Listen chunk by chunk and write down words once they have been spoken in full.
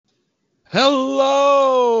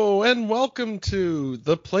Hello and welcome to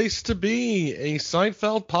The Place to Be, a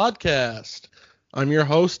Seinfeld podcast. I'm your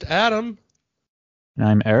host, Adam. And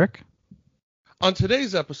I'm Eric. On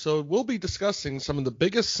today's episode, we'll be discussing some of the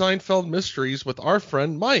biggest Seinfeld mysteries with our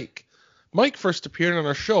friend Mike. Mike first appeared on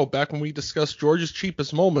our show back when we discussed George's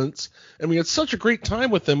cheapest moments, and we had such a great time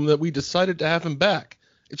with him that we decided to have him back.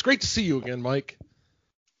 It's great to see you again, Mike.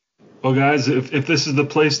 Well, guys, if this is the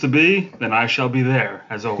place to be, then I shall be there,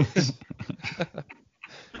 as always.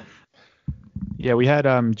 Yeah, we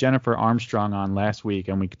had Jennifer Armstrong on last week,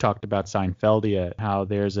 and we talked about Seinfeldia, how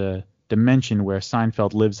there's a dimension where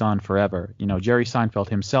Seinfeld lives on forever. You know, Jerry Seinfeld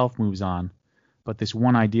himself moves on, but this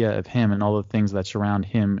one idea of him and all the things that surround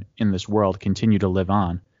him in this world continue to live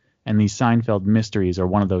on. And these Seinfeld mysteries are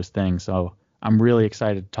one of those things. So I'm really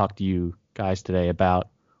excited to talk to you guys today about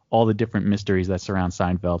all the different mysteries that surround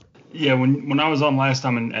Seinfeld. Yeah, when I was on last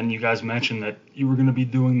time and you guys mentioned that you were going to be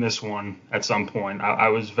doing this one at some point, I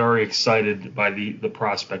was very excited by the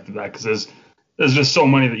prospect of that, because there's just so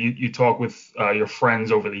many that you talk with your friends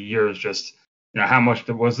over the years, just, you know, how much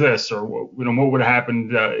was this, or what would have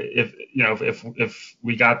happened if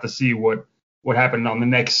we got to see what happened on the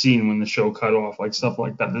next scene when the show cut off, like stuff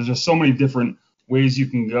like that. There's just so many different ways you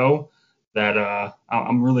can go that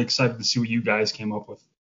I'm really excited to see what you guys came up with.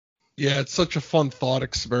 Yeah, it's such a fun thought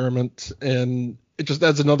experiment, and it just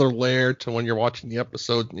adds another layer to when you're watching the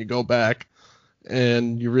episode and you go back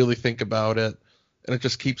and you really think about it, and it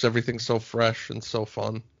just keeps everything so fresh and so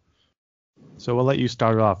fun. So we'll let you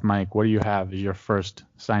start off, Mike. What do you have as your first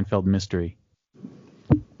Seinfeld mystery?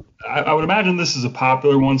 I would imagine this is a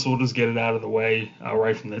popular one, so we'll just get it out of the way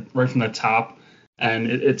right from the top. And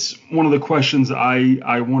it's one of the questions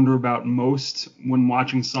I wonder about most when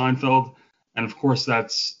watching Seinfeld, and of course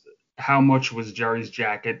that's how much was Jerry's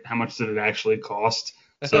jacket? How much did it actually cost?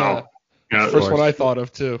 So, first one I thought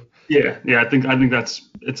of too. Yeah, I think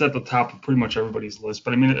it's at the top of pretty much everybody's list.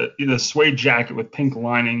 But I mean, the suede jacket with pink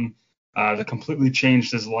lining that completely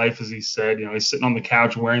changed his life, as he said. You know, he's sitting on the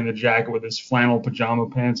couch wearing the jacket with his flannel pajama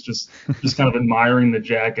pants, just kind of admiring the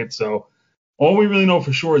jacket. So all we really know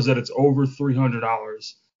for sure is that it's over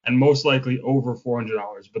 $300 and most likely over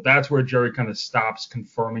 $400. But that's where Jerry kind of stops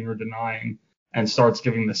confirming or denying and starts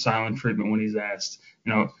giving the silent treatment when he's asked.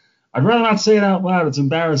 You know, I'd rather not say it out loud. It's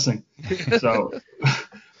embarrassing. So,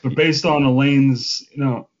 but based on Elaine's,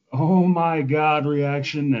 oh my God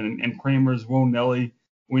reaction and Kramer's whoa Nelly,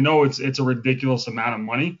 we know it's a ridiculous amount of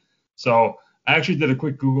money. So I actually did a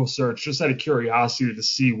quick Google search just out of curiosity to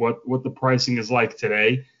see what the pricing is like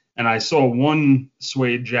today. And I saw one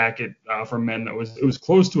suede jacket for men that was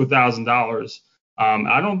close to $1,000.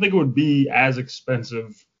 I don't think it would be as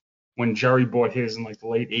expensive when Jerry bought his in like the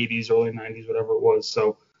late 80s, early 90s, whatever it was.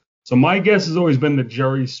 So my guess has always been that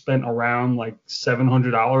Jerry spent around like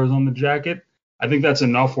 $700 on the jacket. I think that's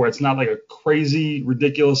enough where it's not like a crazy,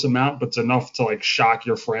 ridiculous amount, but it's enough to like shock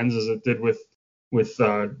your friends, as it did with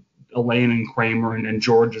Elaine and Kramer, and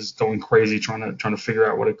George is going crazy trying to figure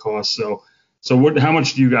out what it costs. So how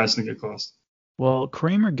much do you guys think it cost? Well,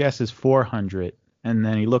 Kramer guesses $400, and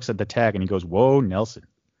then he looks at the tag and he goes, "Whoa, Nelson."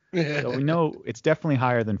 So we know it's definitely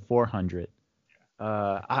higher than $400.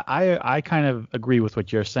 I kind of agree with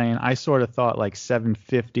what you're saying. I sort of thought like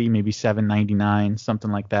 $750, maybe $799,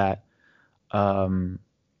 something like that.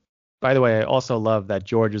 By the way, I also love that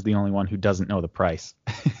George is the only one who doesn't know the price.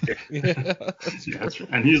 That's true.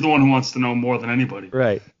 And he's the one who wants to know more than anybody.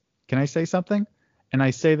 Right. Can I say something? And I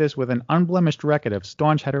say this with an unblemished record of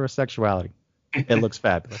staunch heterosexuality. It looks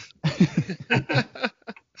fabulous.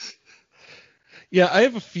 Yeah, I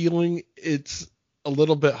have a feeling it's a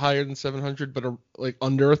little bit higher than 700, but like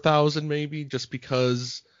under 1,000 maybe, just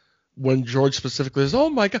because when George specifically says, "Oh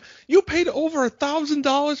my God, you paid over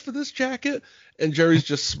 $1,000 for this jacket," and Jerry's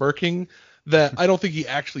just smirking, that I don't think he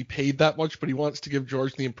actually paid that much, but he wants to give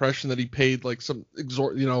George the impression that he paid like some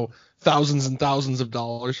thousands and thousands of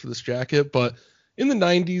dollars for this jacket. But in the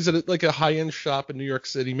 90s, at like a high-end shop in New York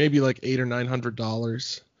City, maybe like $800 or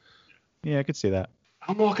 $900. Yeah, I could see that.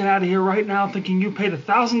 I'm walking out of here right now thinking you paid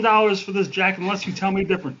 $1,000 for this jacket unless you tell me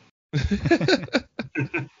different.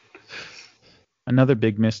 Another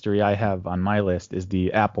big mystery I have on my list is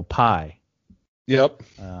the apple pie. Yep.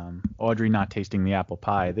 Audrey not tasting the apple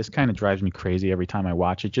pie. This kind of drives me crazy every time I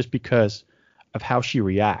watch it, just because of how she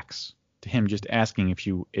reacts to him just asking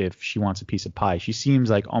if she wants a piece of pie. She seems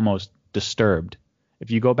like almost disturbed. If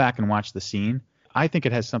you go back and watch the scene, I think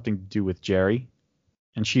it has something to do with Jerry,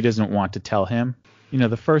 and she doesn't want to tell him. You know,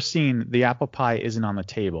 the first scene, the apple pie isn't on the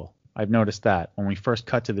table. I've noticed that. When we first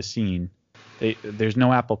cut to the scene, there's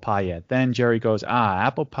no apple pie yet. Then Jerry goes,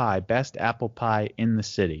 apple pie, best apple pie in the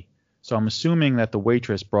city. So I'm assuming that the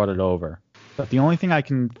waitress brought it over. But the only thing I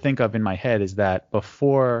can think of in my head is that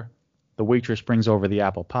before the waitress brings over the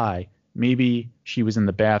apple pie, maybe she was in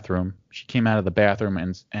the bathroom. She came out of the bathroom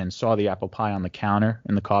and saw the apple pie on the counter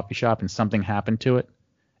in the coffee shop, and something happened to it,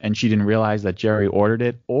 and she didn't realize that Jerry ordered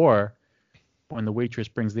it. Or when the waitress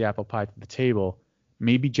brings the apple pie to the table,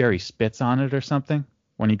 maybe Jerry spits on it or something.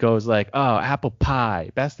 When he goes like, "Oh, apple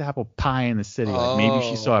pie, best apple pie in the city." Like maybe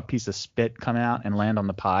she saw a piece of spit come out and land on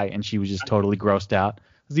the pie, and she was just totally grossed out.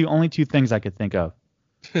 Those are the only two things I could think of.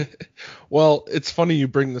 Well, it's funny you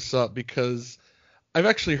bring this up because I've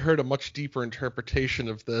actually heard a much deeper interpretation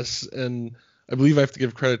of this, and I believe I have to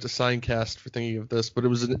give credit to Signcast for thinking of this, but it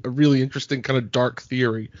was a really interesting kind of dark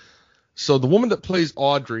theory. So the woman that plays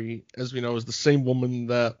Audrey, as we know, is the same woman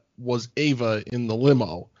that was Ava in the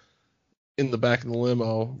limo, in the back of the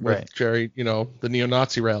limo with Right. Jerry, the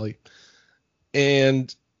neo-Nazi rally.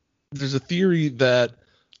 And there's a theory that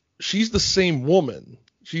she's the same woman.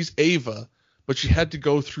 She's Ava, but she had to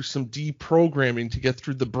go through some deprogramming to get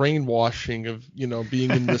through the brainwashing of,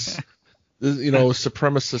 being in this,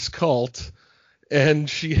 supremacist cult.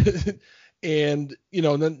 And and,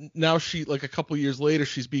 then now she, like a couple years later,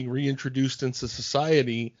 she's being reintroduced into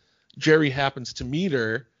society. Jerry happens to meet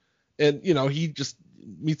her, and, he just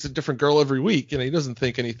meets a different girl every week, and he doesn't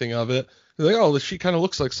think anything of it. He's like, oh, she kind of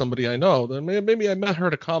looks like somebody I know. Then maybe I met her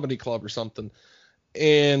at a comedy club or something.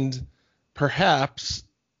 And perhaps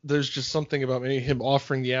there's just something about maybe him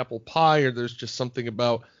offering the apple pie, or there's just something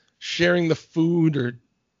about sharing the food, or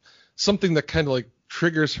something that kind of like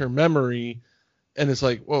triggers her memory. And it's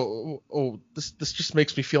like, whoa, this just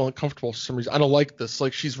makes me feel uncomfortable for some reason. I don't like this.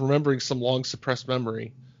 Like she's remembering some long suppressed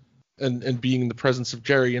memory and being in the presence of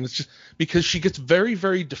Jerry. And it's just because she gets very,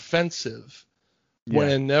 very defensive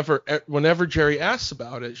whenever Jerry asks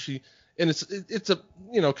about it. It's a,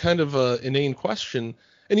 kind of a inane question.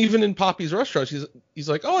 And even in Poppy's restaurant, he's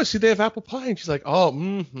like, oh, I see they have apple pie. And she's like, oh,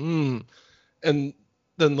 mm-hmm. And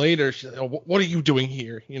then later she's like, oh, what are you doing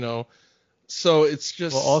here? So it's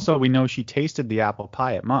just. Well, also we know she tasted the apple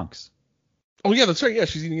pie at Monk's. Oh yeah, that's right. Yeah,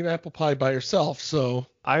 she's eating an apple pie by herself. So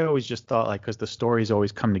I always just thought, like, because the stories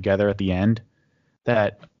always come together at the end,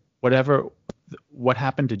 that what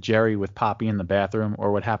happened to Jerry with Poppy in the bathroom,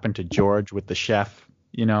 or what happened to George with the chef,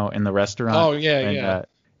 in the restaurant. Oh yeah.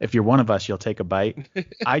 If you're one of us, you'll take a bite.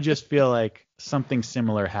 I just feel like something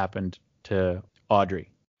similar happened to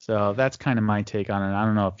Audrey. So that's kind of my take on it. I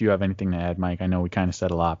don't know if you have anything to add, Mike. I know we kind of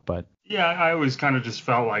said a lot, but. Yeah, I always kind of just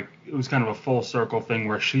felt like it was kind of a full circle thing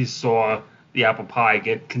where she saw the apple pie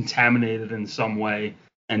get contaminated in some way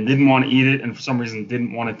and didn't want to eat it, and for some reason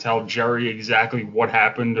didn't want to tell Jerry exactly what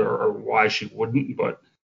happened or why she wouldn't. But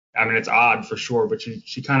I mean, it's odd for sure, but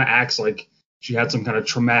she kind of acts like she had some kind of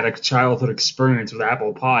traumatic childhood experience with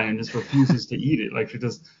apple pie and just refuses to eat it. Like she's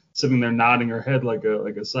just sitting there nodding her head like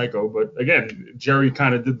a psycho. But again, Jerry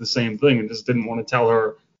kind of did the same thing and just didn't want to tell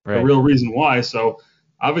her the real reason why. So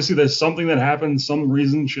obviously there's something that happened, some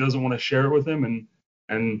reason she doesn't want to share it with him,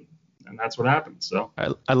 and that's what happened. So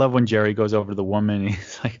I love when Jerry goes over to the woman and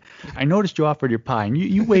he's like, I noticed you offered your pie and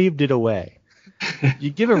you waved it away.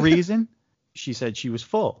 You give a reason? She said she was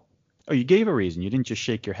full. Oh, you gave a reason. You didn't just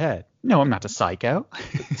shake your head. No, I'm not a psycho.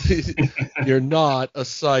 You're not a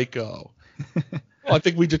psycho. Well, I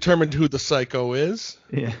think we determined who the psycho is.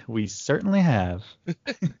 Yeah, we certainly have.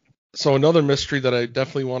 So another mystery that I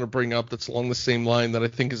definitely want to bring up that's along the same line that I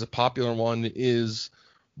think is a popular one is,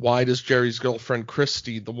 why does Jerry's girlfriend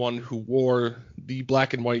Christy, the one who wore the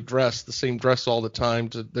black and white dress, the same dress all the time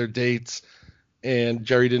to their dates, and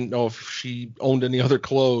Jerry didn't know if she owned any other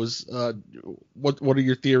clothes? What are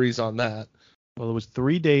your theories on that? Well, it was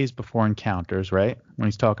 3 days before Encounters, right? When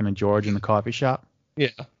he's talking to George in the coffee shop. Yeah.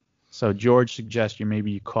 So George suggests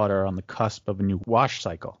maybe you caught her on the cusp of a new wash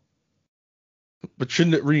cycle. But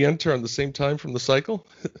shouldn't it re-enter on the same time from the cycle?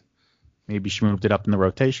 Maybe she moved it up in the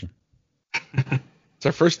rotation. It's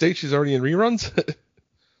our first date. She's already in reruns.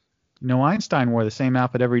 Einstein wore the same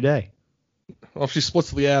outfit every day. Well, if she splits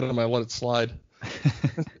the atom, I let it slide.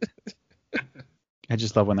 I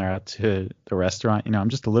just love when they're out to the restaurant. I'm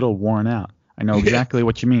just a little worn out. I know exactly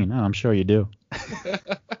what you mean. Oh, I'm sure you do.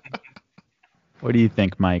 What do you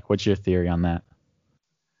think, Mike? What's your theory on that?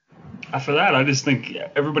 After that, I just think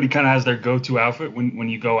everybody kind of has their go-to outfit when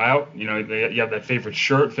you go out. You have that favorite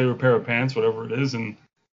shirt, favorite pair of pants, whatever it is,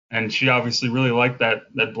 and she obviously really liked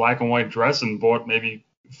that black and white dress and bought maybe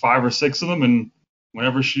 5 or 6 of them. And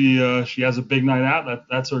whenever she has a big night out,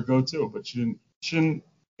 that's her go-to. But she didn't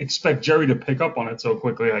expect Jerry to pick up on it so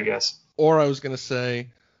quickly, I guess. Or I was gonna say,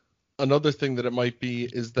 another thing that it might be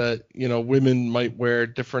is that, women might wear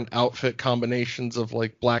different outfit combinations of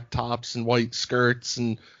like black tops and white skirts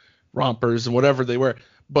and rompers and whatever they wear.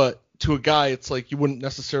 But to a guy, it's like you wouldn't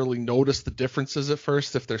necessarily notice the differences at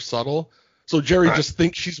first if they're subtle. So Jerry Right. just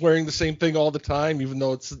thinks she's wearing the same thing all the time, even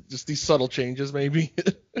though it's just these subtle changes, maybe.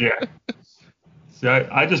 Yeah. See,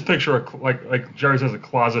 I just picture like Jerry says, a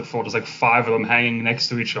closet full, just like 5 of them hanging next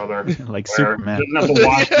to each other. Like where Superman. you doesn't have to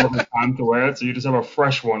wash Yeah. every time to wear it, so you just have a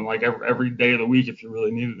fresh one like every day of the week if you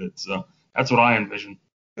really needed it. So that's what I envision.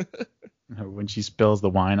 When she spills the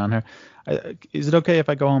wine on her. Is it okay if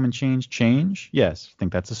I go home and change? Yes. I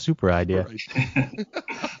think that's a super idea.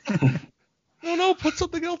 Right. No, put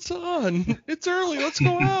something else on. It's early. Let's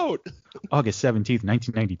go out. August 17th,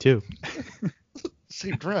 1992.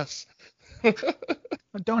 Same dress.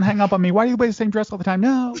 Don't hang up on me. Why do you wear the same dress all the time?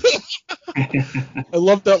 No. I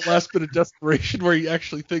love that last bit of desperation where he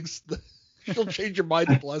actually thinks that she'll change your mind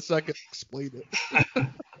at the last second. Explain it.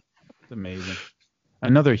 It's amazing.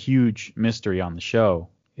 Another huge mystery on the show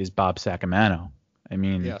is Bob Sacamano. I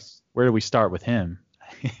mean, Yes. where do we start with him?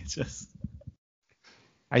 It's just,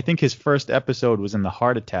 I think his first episode was in the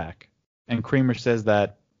heart attack, and Kramer says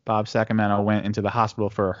that Bob Sacamano went into the hospital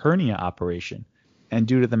for a hernia operation, and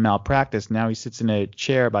due to the malpractice, now he sits in a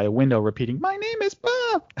chair by a window repeating, "My name is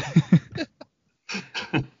Bob."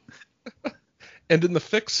 And in the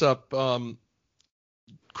fix-up,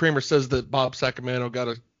 Kramer says that Bob Sacamano got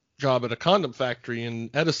a job at a condom factory in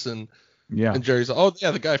Edison, Yeah. and Jerry's like, oh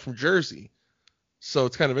yeah, the guy from Jersey. So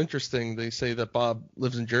it's kind of interesting. They say that Bob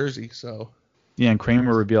lives in Jersey. So Yeah, and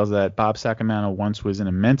Kramer reveals that Bob Sacamano once was in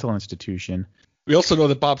a mental institution. we also know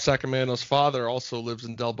that Bob Sacamano's father also lives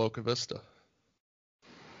in Del Boca Vista.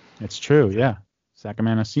 It's true, yeah.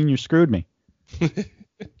 Sacamano Sr. screwed me.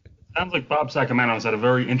 Sounds like Bob Sacamano's had a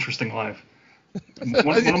very interesting life.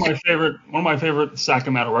 One of my favorite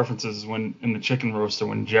Sacamano references is when in the chicken roaster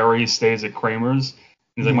when Jerry stays at Kramer's.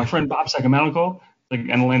 He's like, my friend Bob Sacamano called. Like,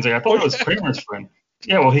 and Elaine's like, I thought it was Kramer's friend.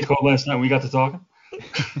 Yeah, well, he called last night. We got to talking.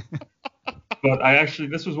 But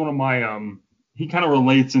this was one of my he kind of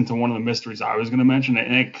relates into one of the mysteries I was going to mention,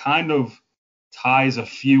 and it kind of ties a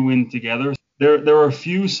few in together. There are a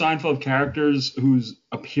few Seinfeld characters whose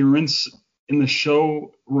appearance in the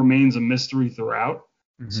show remains a mystery throughout.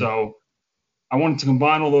 Mm-hmm. So I wanted to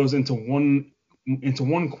combine all those into one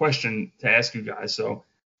question to ask you guys. So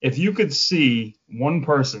if you could see one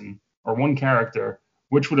person or one character,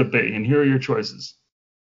 which would it be? And here are your choices: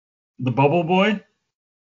 the Bubble Boy,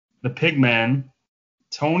 the Pig Man,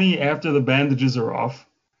 Tony after the bandages are off,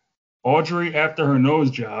 Audrey after her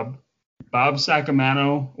nose job, Bob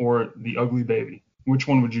Sacamano, or the Ugly Baby. Which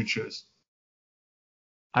one would you choose?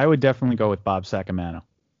 I would definitely go with Bob Sacamano,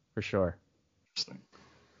 for sure. Interesting.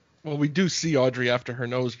 Well, we do see Audrey after her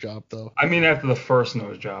nose job, though. I mean, after the first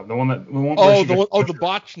nose job, the one where Oh, she gets the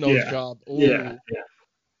botch nose Yeah. job. Ooh. Yeah.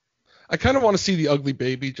 I kind of want to see the Ugly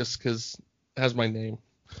Baby just because it has my name.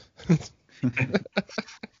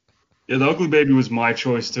 Yeah, the Ugly Baby was my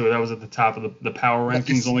choice too. That was at the top of the power rankings,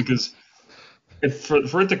 Nice. only because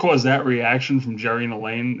for it to cause that reaction from Jerry and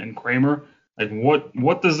Elaine and Kramer, like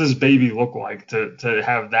what does this baby look like to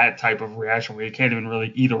have that type of reaction where you can't even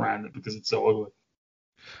really eat around it because it's so ugly?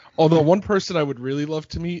 Although one person I would really love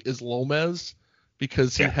to meet is Lomez,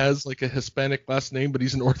 because he Yeah. has like a Hispanic last name, but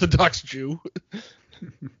he's an Orthodox Jew.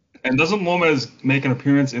 And doesn't Lomez make an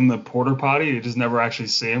appearance in the porter potty? You just never actually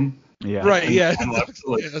see him. Yeah. Right, yeah. And like,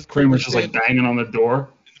 Yeah, that's Kramer's just like standing banging on the door.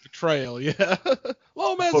 betrayal, yeah.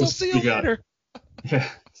 Lomez, I'll Close see you we got. later. Yeah,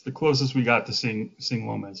 it's the closest we got to seeing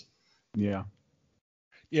Lomez. Yeah.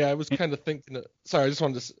 Yeah, I was kind of thinking. Sorry, I just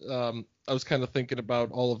wanted to. I was kind of thinking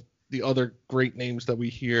about all of the other great names that we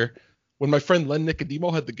hear. When my friend Len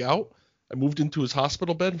Nicodemo had the gout, I moved into his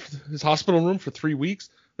hospital room for 3 weeks.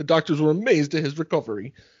 The doctors were amazed at his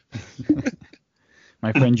recovery.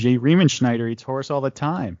 My friend Jay Riemenschneider eats horse all the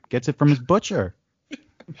time. Gets it from his butcher.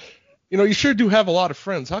 You know, you sure do have a lot of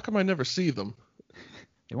friends. How come I never see them?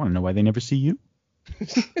 They want to know why they never see you.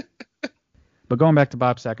 But going back to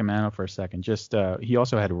Bob Sacamano for a second, just he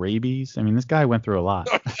also had rabies. I mean, this guy went through a lot.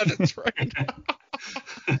 That's right.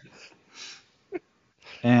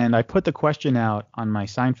 And I put the question out on my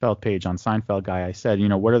Seinfeld page on Seinfeld Guy. I said,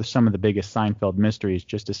 what are some of the biggest Seinfeld mysteries,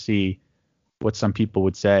 just to see what some people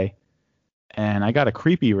would say. And I got a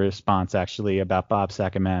creepy response, actually, about Bob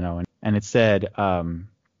Sacamano. And it said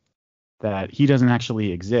that he doesn't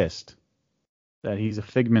actually exist, that he's a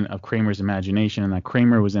figment of Kramer's imagination, and that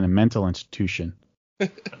Kramer was in a mental institution.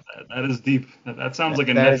 That is deep. That sounds like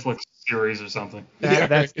a That- Netflix series or something.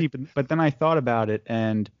 That's deep. But then I thought about it,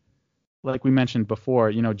 and like we mentioned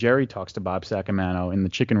before, Jerry talks to Bob Sacamano in The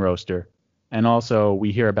Chicken Roaster, and also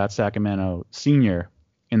we hear about Sacamano Sr.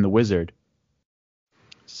 in The Wizard.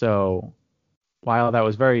 So while that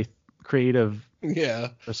was very creative Yeah.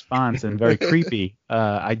 response and very creepy,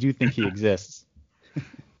 I do think he exists.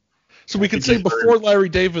 So we could say before Larry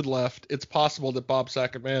David left, it's possible that Bob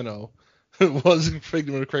Sacamano was a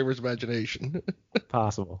figment of Kramer's imagination.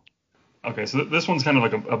 Possible. Okay, so this one's kind of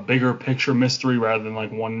like a bigger picture mystery rather than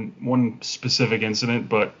like one specific incident.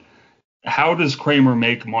 But how does Kramer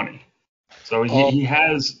make money? So he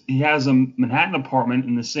has a Manhattan apartment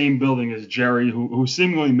in the same building as Jerry, who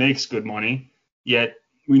seemingly makes good money, yet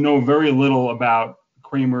we know very little about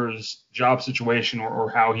Kramer's job situation or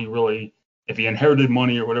how he really, if he inherited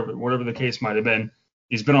money or whatever the case might have been.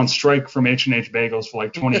 He's been on strike from H&H Bagels for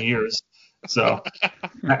like 20 years. So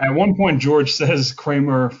at one point, George says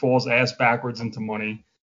Kramer falls ass backwards into money.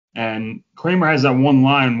 And Kramer has that one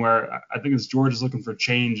line where I think it's George is looking for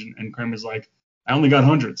change, and Kramer's like, I only got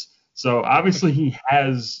hundreds. So obviously he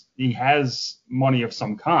has money of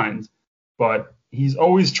some kind, but he's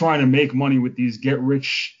always trying to make money with these get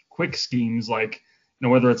rich quick schemes, like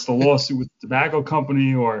whether it's the lawsuit with the tobacco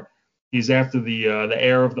company, or he's after the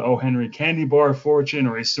heir of the O. Henry candy bar fortune,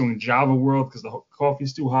 or he's suing Java World because the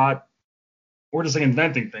coffee's too hot, or just like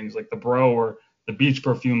inventing things like the Bro or the beach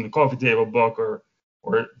perfume, the coffee table book, or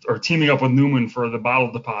teaming up with Newman for the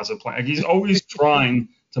bottle deposit plan. Like he's always trying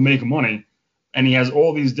to make money, and he has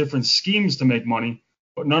all these different schemes to make money,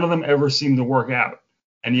 but none of them ever seem to work out.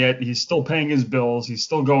 And yet he's still paying his bills. He's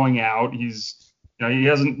still going out. He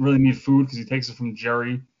doesn't really need food because he takes it from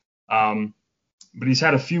Jerry. But he's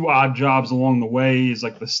had a few odd jobs along the way. He's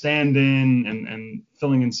like the stand-in and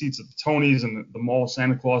filling in seats at the Tonys and the mall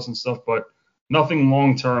Santa Claus and stuff, but nothing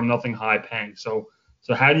long-term, nothing high-paying. So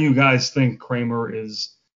how do you guys think Kramer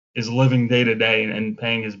is living day to day and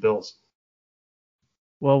paying his bills?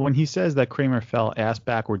 Well, when he says that Kramer fell ass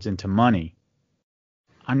backwards into money,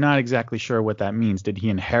 I'm not exactly sure what that means. Did he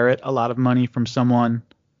inherit a lot of money from someone?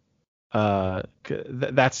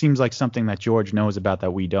 That seems like something that George knows about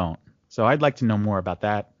that we don't. So I'd like to know more about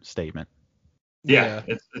that statement. Yeah.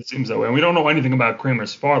 It seems that way. And we don't know anything about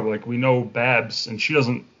Kramer's father. Like, we know Babs, and she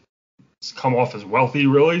doesn't come off as wealthy,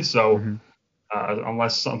 really. So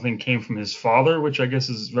unless something came from his father, which I guess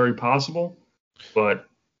is very possible. But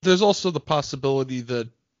there's also the possibility that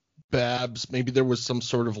Babs, maybe there was some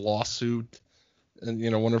sort of lawsuit, and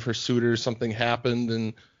one of her suitors, something happened,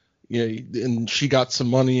 and and she got some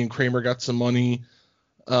money, and Kramer got some money.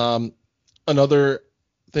 Another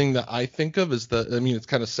thing that I think of is that, it's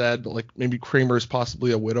kind of sad, but like maybe Kramer is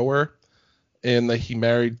possibly a widower, and that he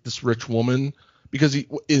married this rich woman, because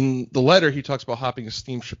in the letter he talks about hopping a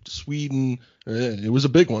steamship to Sweden. It was a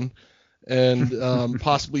big one. And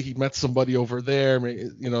possibly he met somebody over there,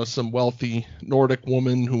 some wealthy Nordic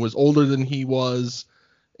woman who was older than he was,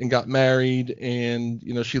 and got married,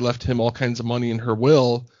 and she left him all kinds of money in her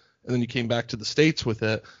will, and then he came back to the States with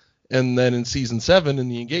it. And then in season 7, in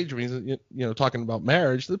the engagement, he's talking about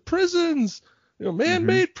marriage, the prisons,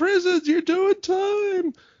 man-made prisons, you're doing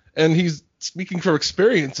time, and he's speaking from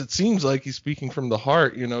experience. It seems like he's speaking from the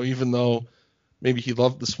heart, even though maybe he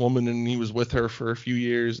loved this woman and he was with her for a few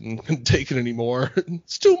years and couldn't take it anymore.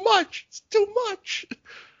 It's too much.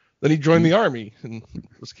 Then he joined the army and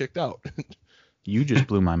was kicked out. You just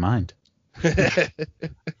blew my mind.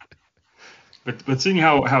 But seeing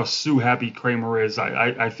how Sue happy Kramer is,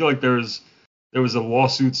 I feel like there was a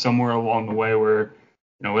lawsuit somewhere along the way where,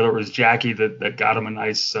 whether it was Jackie that got him a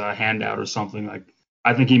nice handout or something, like,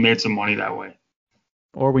 I think he made some money that way.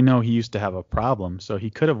 Or we know he used to have a problem, so he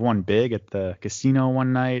could have won big at the casino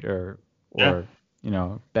one night, or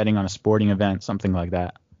betting on a sporting event, something like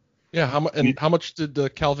that. Yeah, how much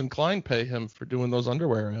did Calvin Klein pay him for doing those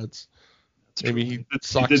underwear ads? Maybe he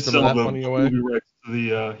socked some of that money away.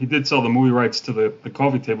 He did sell the movie rights to the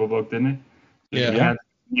coffee table book, didn't he? Yeah. He had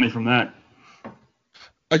money from that.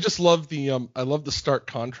 I just love the stark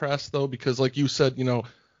contrast, though, because like you said,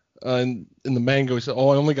 in the mango, he said, I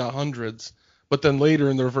only got hundreds. But then later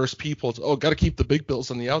in the reverse people, it's, got to keep the big bills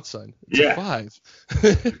on the outside. It's a 5.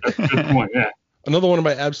 That's a good point, yeah. Another one of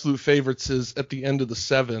my absolute favorites is at the end of the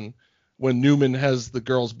 7, when Newman has the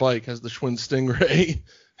girl's bike, has the Schwinn Stingray,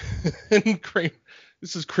 and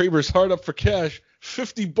this is Kramer's hard up for cash,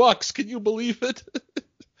 $50. Can you believe it?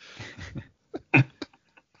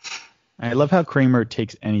 I love how Kramer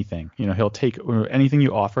takes anything. He'll take anything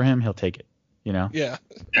you offer him, he'll take it. Yeah.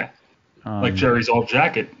 Like Jerry's old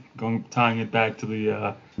jacket, tying it back to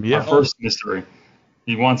our first mystery.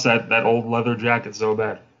 He wants that old leather jacket so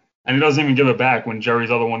bad. And he doesn't even give it back when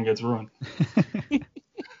Jerry's other one gets ruined.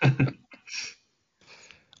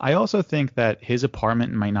 I also think that his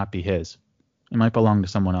apartment might not be his. It might belong to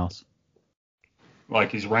someone else.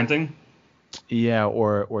 Like he's renting? Yeah,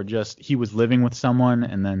 or just he was living with someone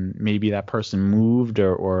and then maybe that person moved,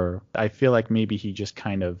 or I feel like maybe he just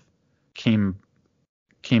kind of came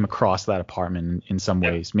across that apartment in some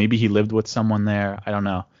Yeah. ways. Maybe he lived with someone there. I don't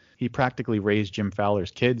know. He practically raised Jim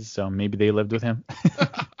Fowler's kids, so maybe they lived with him.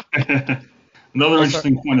 Another Oh, sorry.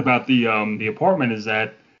 interesting point about the apartment is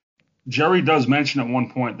that Jerry does mention at one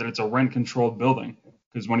point that it's a rent-controlled building,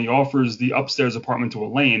 because when he offers the upstairs apartment to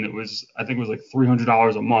Elaine, I think it was like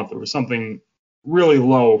 $300 a month. It was something really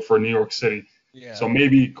low for New York City. Yeah. So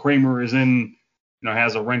maybe Kramer has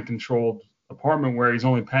a rent-controlled apartment where he's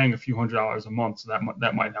only paying a few $100s a month, so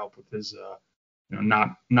that might help with his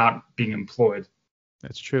not being employed.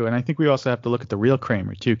 That's true. And I think we also have to look at the real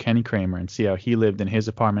Kramer too, Kenny Kramer, and see how he lived in his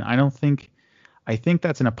apartment. I think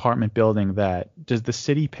that's an apartment building does the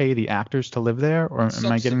city pay the actors to live there, or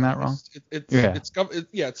am I getting that wrong?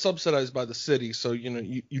 It's subsidized by the city, so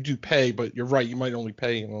you do pay, but you're right, you might only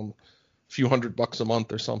pay a few $100 a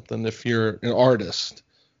month or something if you're an artist.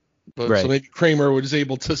 But Right. So maybe Kramer was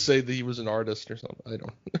able to say that he was an artist or something. I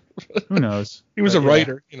don't. Who knows? He was a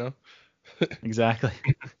writer, Exactly.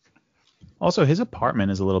 Also, his apartment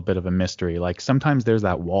is a little bit of a mystery. Like sometimes there's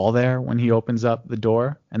that wall there when he opens up the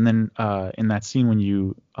door, and then in that scene when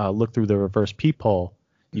you look through the reverse peephole,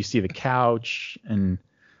 you see the couch, and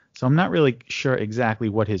so I'm not really sure exactly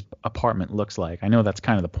what his apartment looks like. I know that's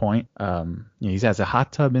kind of the point. He has a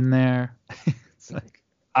hot tub in there. It's like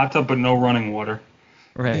Hot tub, but no running water.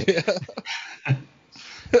 right. Yeah.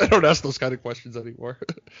 I don't ask those kind of questions anymore.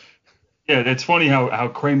 Yeah, it's funny how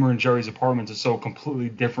Kramer and Jerry's apartments are so completely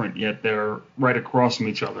different, yet they're right across from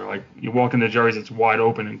each other. Like you walk into Jerry's, it's wide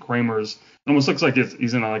open, and Kramer's it almost looks like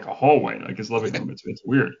he's in like a hallway, like his living room. It's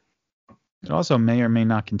weird. It also may or may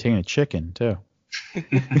not contain a chicken too.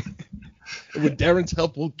 With Darren's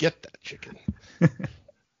help, we'll get that chicken.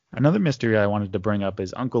 Another mystery I wanted to bring up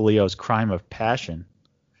is Uncle Leo's crime of passion.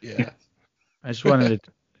 Yeah. I just wanted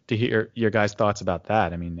to hear your guys' thoughts about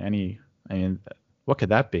that. I mean, what could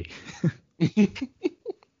that be?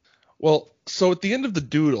 Well, so at the end of the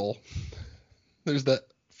doodle, there's that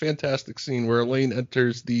fantastic scene where Elaine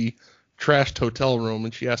enters the trashed hotel room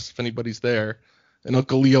and she asks if anybody's there. And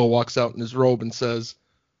Uncle Leo walks out in his robe and says,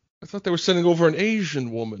 I thought they were sending over an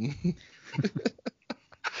Asian woman.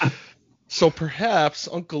 So perhaps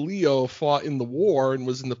Uncle Leo fought in the war and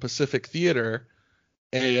was in the Pacific Theater,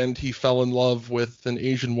 and he fell in love with an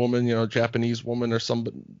Asian woman, Japanese woman or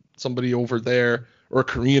somebody over there, or a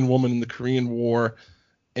Korean woman in the Korean War,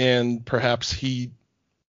 and perhaps he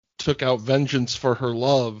took out vengeance for her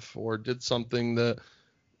love or did something that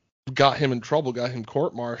got him in trouble, got him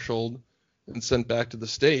court-martialed and sent back to the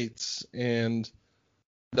States, and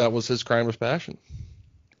that was his crime of passion.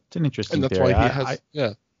 It's an interesting and that's theory. why he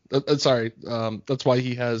has that's why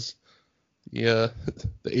he has the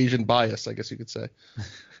Asian bias, I guess you could say.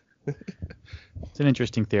 It's an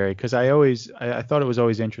interesting theory because I thought it was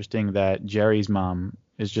always interesting that Jerry's mom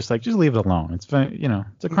is just like, just leave it alone. It's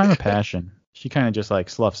it's a crime of passion. She kind of just like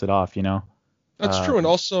sloughs it off, That's true. And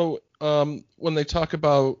also, when they talk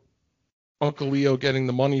about Uncle Leo getting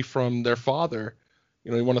the money from their father, he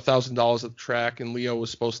won $1,000 at the track, and Leo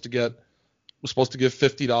was supposed to give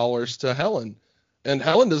 $50 to Helen, and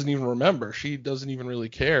Helen doesn't even remember. She doesn't even really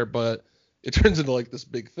care, but it turns into like this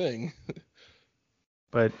big thing.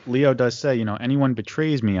 But Leo does say, anyone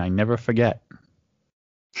betrays me, I never forget.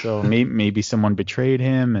 So maybe someone betrayed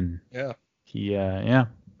him, and he,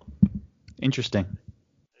 interesting.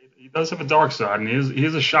 He does have a dark side, and he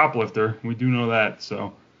is a shoplifter. We do know that,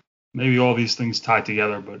 so maybe all these things tie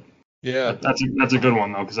together. But yeah, that's a good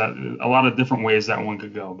one though, because a lot of different ways that one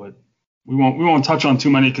could go. But we won't touch on too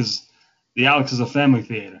many because the Alex is a family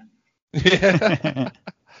theater. Yeah.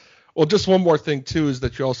 Well, just one more thing, too, is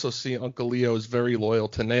that you also see Uncle Leo is very loyal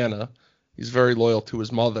to Nana. He's very loyal to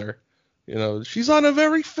his mother. She's on a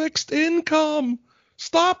very fixed income.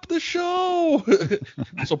 Stop the show.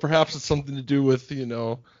 So perhaps it's something to do with,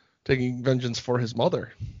 taking vengeance for his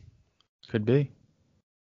mother. Could be.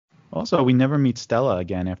 Also, we never meet Stella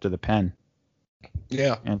again after the pen.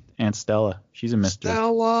 Yeah. Aunt Stella. She's a mystery.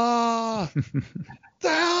 Stella!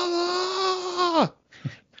 Stella!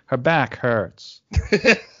 Her back hurts.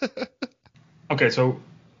 Okay, so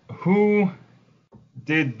who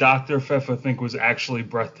did Dr. Pfeffer think was actually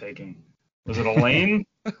breathtaking? Was it Elaine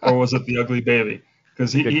or was it the ugly baby?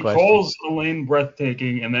 Because he calls Elaine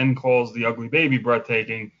breathtaking and then calls the ugly baby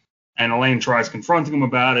breathtaking, and Elaine tries confronting him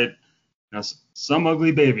about it. Some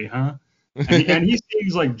ugly baby, huh? And he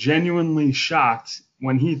seems like genuinely shocked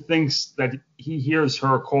when he thinks that he hears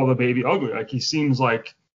her call the baby ugly. Like he seems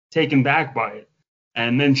like taken back by it.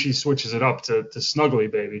 And then she switches it up to Snuggly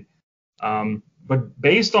Baby. But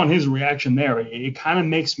based on his reaction there, it kind of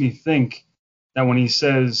makes me think that when he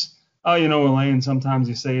says, "Oh, Elaine, sometimes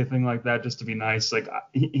you say a thing like that just to be nice," like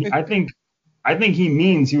I think he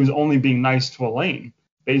means he was only being nice to Elaine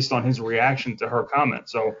based on his reaction to her comment.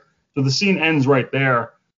 So the scene ends right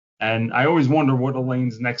there. And I always wonder what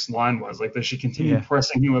Elaine's next line was. Like, does she continue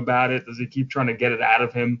pressing him about it? Does he keep trying to get it out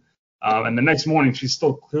of him? And the next morning, she's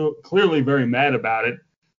still clearly very mad about it,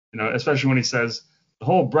 especially when he says, the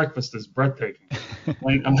whole breakfast is breathtaking.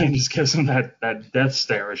 Elaine just gives him that death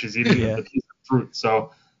stare as she's eating the piece of fruit.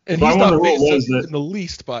 So, and he's not phased in the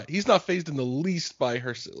least by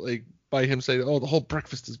her, like, by him saying, "Oh, the whole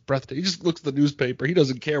breakfast is breathtaking." He just looks at the newspaper. He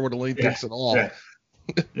doesn't care what Elaine thinks at all.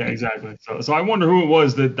 Yeah, exactly. So I wonder who it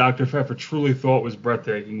was that Dr. Pfeffer truly thought was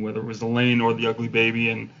breathtaking, whether it was Elaine or the ugly baby,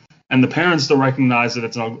 and the parents still recognize that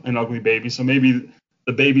it's an ugly baby. So maybe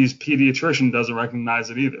the baby's pediatrician doesn't recognize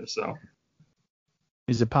it either. So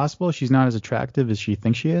is it possible she's not as attractive as she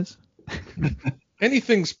thinks she is?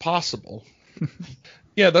 Anything's possible.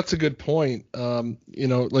 Yeah, that's a good point.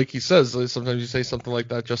 Like he says, sometimes you say something like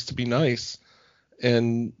that just to be nice,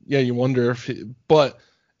 and you wonder if. But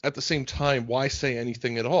at the same time, why say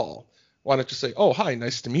anything at all? Why not just say, "Oh, hi,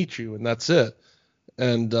 nice to meet you," and that's it.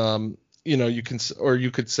 And you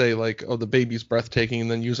could say like, "Oh, the baby's breathtaking,"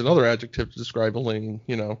 and then use another adjective to describe Elaine.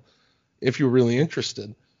 If you're really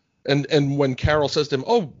interested. And when Carol says to him,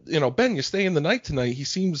 "Oh, Ben, you stay in the night tonight," he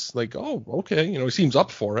seems like, "Oh, okay," he seems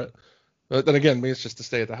up for it. But then again, maybe it's just to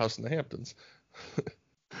stay at the house in the Hamptons.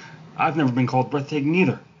 I've never been called breathtaking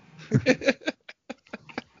either.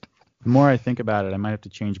 The more I think about it, I might have to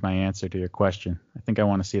change my answer to your question. I think I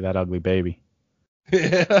want to see that ugly baby.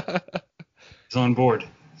 Yeah. He's on board.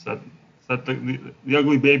 So the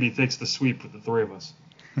ugly baby takes the sweep with the three of us.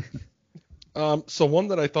 So one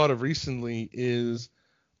that I thought of recently is,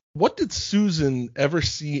 what did Susan ever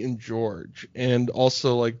see in George? And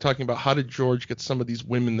also, like, talking about how did George get some of these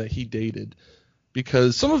women that he dated?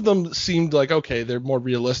 Because some of them seemed like, okay, they're more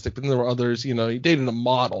realistic, but then there were others, he dated a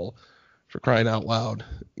model, for crying out loud,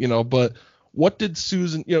 but what did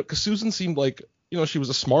Susan, because Susan seemed like, she was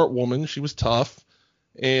a smart woman, she was tough,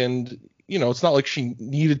 and, it's not like she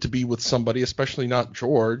needed to be with somebody, especially not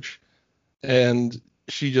George, and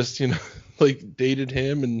she just, like, dated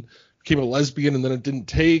him and became a lesbian, and then it didn't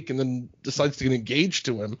take, and then decides to get engaged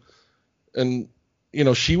to him, and,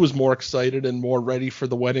 she was more excited and more ready for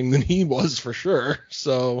the wedding than he was, for sure.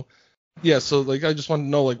 So, so, like, I just wanted to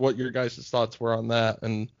know, like, what your guys' thoughts were on that,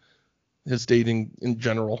 and his dating in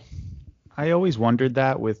general. I always wondered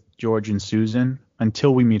that with George and Susan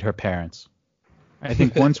until we meet her parents. I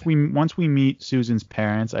think once we meet Susan's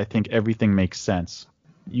parents, I think everything makes sense.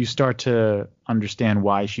 You start to understand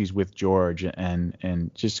why she's with George,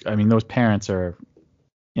 and just, I mean, those parents are,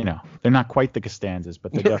 they're not quite the Costanzas,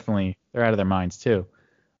 but they're definitely, they're out of their minds too.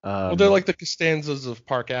 Well, they're like the Costanzas of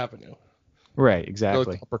Park Avenue. Right, exactly.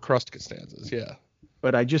 They're like the upper crust Costanzas, yeah.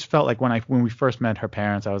 But I just felt like when we first met her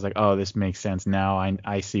parents, I was like, oh, this makes sense. Now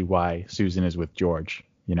I see why Susan is with George,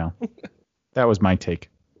 That was my take.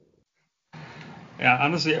 Yeah,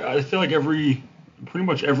 honestly, I feel like pretty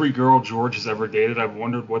much every girl George has ever dated, I've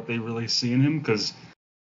wondered what they really see in him, because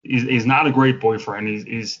he's not a great boyfriend.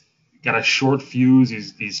 He's got a short fuse.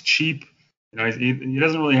 He's cheap. He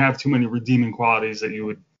doesn't really have too many redeeming qualities that you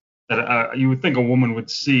would think a woman would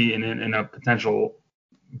see in a potential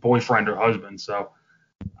boyfriend or husband. So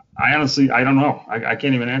I don't know. I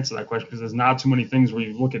can't even answer that question, because there's not too many things where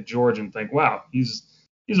you look at George and think, wow, he's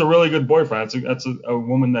a really good boyfriend. That's a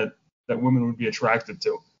woman that women would be attracted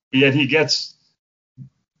to. But yet he gets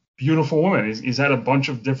beautiful women. He's had a bunch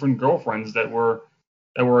of different girlfriends that were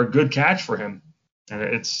a good catch for him, and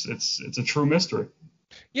it's a true mystery.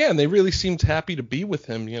 Yeah, and they really seemed happy to be with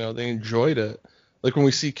him. They enjoyed it. Like when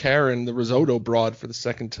we see Karen, the risotto broad, for the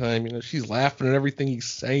second time, she's laughing at everything he's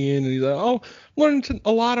saying, and he's like, "Oh, learned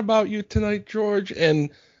a lot about you tonight, George,"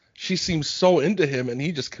 and she seems so into him, and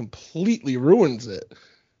he just completely ruins it.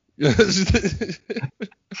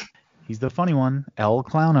 He's the funny one, El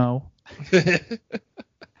Clowno.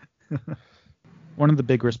 One of the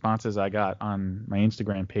big responses I got on my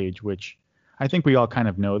Instagram page, which I think we all kind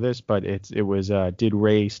of know this, but it was, did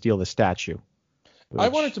Ray steal the statue? I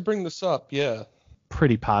wanted to bring this up, yeah.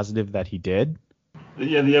 Pretty positive that he did.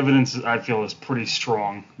 Yeah, the evidence, I feel, is pretty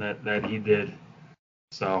strong that he did.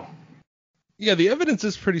 So. Yeah, the evidence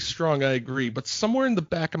is pretty strong, I agree. But somewhere in the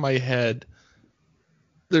back of my head,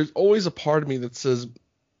 there's always a part of me that says,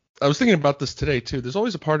 I was thinking about this today too, there's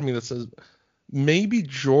always a part of me that says, maybe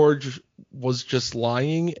George was just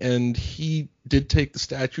lying, and he did take the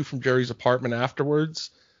statue from Jerry's apartment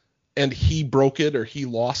afterwards, and he broke it or he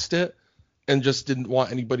lost it, and just didn't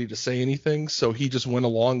want anybody to say anything, so he just went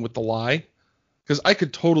along with the lie. Because I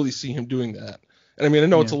could totally see him doing that. And I mean, I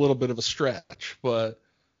know it's a little bit of a stretch, but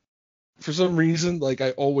for some reason, like,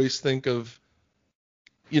 I always think of,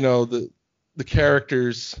 the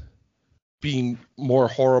characters being more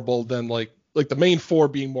horrible than like the main four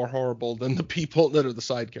being more horrible than the people that are the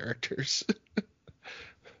side characters.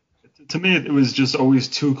 To me, it was just always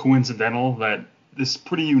too coincidental that this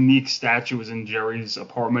pretty unique statue was in Jerry's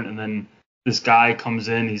apartment, and then this guy comes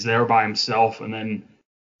in, he's there by himself, and then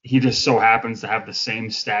he just so happens to have the same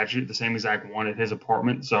statue, the same exact one at his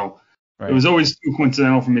apartment. So It was always too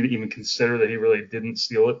coincidental for me to even consider that he really didn't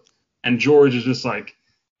steal it. And George is just like,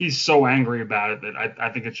 he's so angry about it that I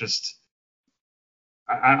think it's just,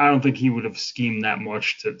 I don't think he would have schemed that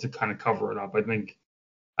much to kind of cover it up. I think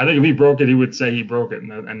if he broke it, he would say he broke it,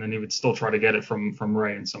 and then he would still try to get it from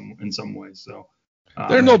Ray in some ways. So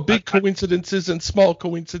there are no big coincidences and small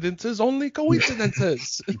coincidences, only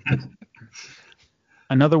coincidences.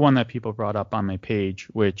 Another one that people brought up on my page,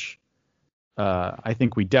 which I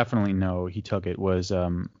think we definitely know he took it, was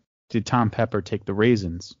did Tom Pepper take the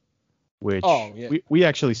raisins? Which we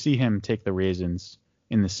actually see him take the raisins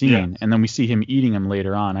in the scene, and then we see him eating them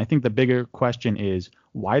later on. I think the bigger question is,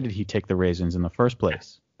 why did he take the raisins in the first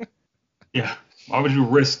place? Yeah. Why would you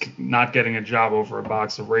risk not getting a job over a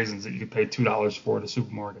box of raisins that you could pay $2 for at a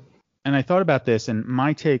supermarket? And I thought about this, and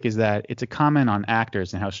my take is that it's a comment on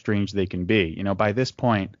actors and how strange they can be. You know, by this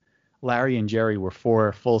point, Larry and Jerry were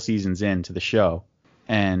 4 full seasons into the show,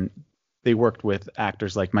 and they worked with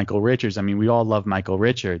actors like Michael Richards. I mean, we all love Michael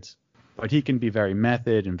Richards, but he can be very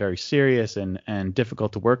method and very serious and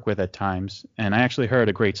difficult to work with at times. And I actually heard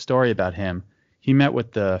a great story about him. He met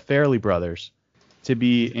with the Farrelly brothers to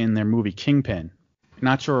be in their movie Kingpin.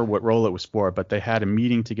 Not sure what role it was for, but they had a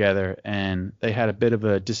meeting together and they had a bit of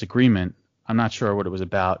a disagreement. I'm not sure what it was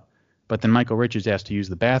about, but then Michael Richards asked to use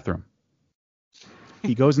the bathroom.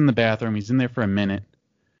 He goes in the bathroom, he's in there for a minute,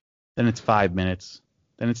 then it's 5 minutes,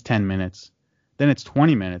 then it's 10 minutes, then it's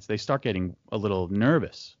 20 minutes. They start getting a little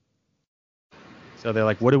nervous. So they're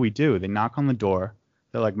like, what do we do? They knock on the door.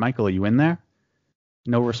 They're like, Michael, are you in there?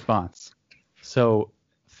 No response. So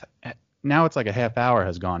now it's like a half hour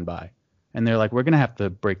has gone by. And they're like, we're going to have to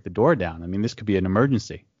break the door down. I mean, this could be an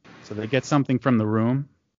emergency. So they get something from the room.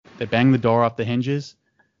 They bang the door off the hinges.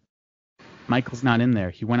 Michael's not in there.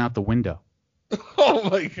 He went out the window. Oh,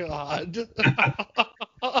 my God.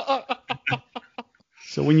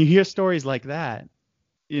 So when you hear stories like that,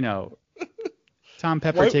 you know, Tom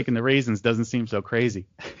Pepper taking the raisins doesn't seem so crazy.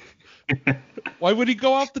 Why would he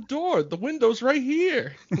go out the door? The window's right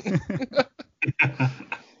here.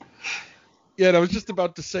 Yeah, and I was just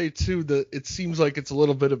about to say, too, that it seems like it's a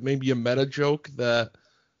little bit of maybe a meta joke that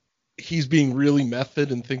he's being really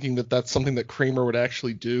method and thinking that that's something that Kramer would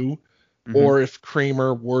actually do. Mm-hmm. Or if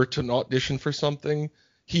Kramer were to audition for something,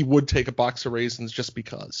 he would take a box of raisins just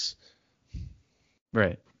because.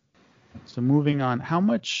 Right. So moving on, how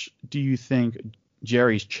much do you think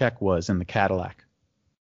Jerry's check was in the Cadillac?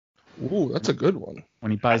 Ooh, that's a good one.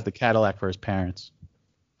 When he buys the Cadillac for his parents.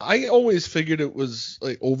 I always figured it was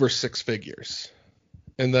like over 6 figures,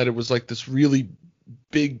 and that it was like this really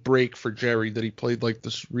big break for Jerry, that he played like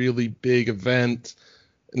this really big event,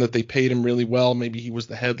 and that they paid him really well. Maybe he was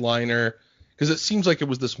the headliner, because it seems like it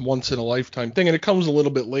was this once in a lifetime thing, and it comes a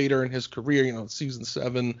little bit later in his career, it's season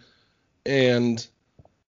 7, and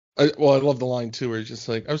I love the line too, where he's just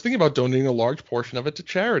like, I was thinking about donating a large portion of it to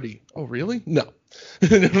charity. Oh, really? No.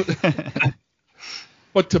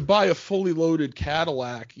 But to buy a fully loaded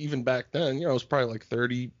Cadillac, even back then, it was probably like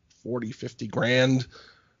 30, 40, 50 grand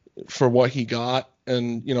for what he got.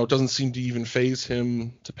 And, it doesn't seem to even faze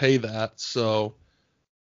him to pay that. So,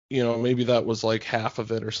 maybe that was like half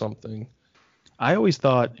of it or something. I always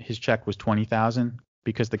thought his check was $20,000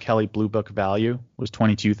 because the Kelly Blue Book value was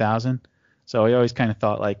 $22,000. So I always kind of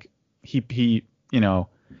thought like he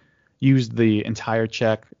used the entire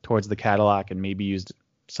check towards the Cadillac and maybe used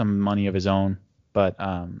some money of his own. But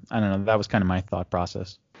I don't know. That was kind of my thought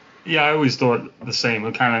process. Yeah, I always thought the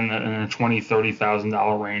same, kind of in a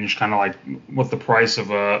 $20,000-$30,000 range, kind of like what the price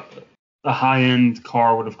of a high-end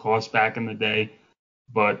car would have cost back in the day.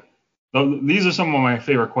 But these are some of my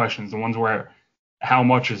favorite questions, the ones where how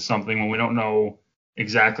much is something when we don't know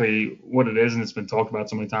exactly what it is, and it's been talked about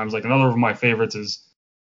so many times. Like another of my favorites is,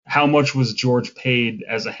 how much was George paid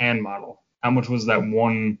as a hand model? How much was that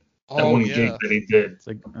one gig that he did?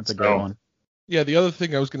 That's a good one. Yeah, the other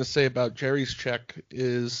thing I was going to say about Jerry's check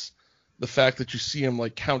is the fact that you see him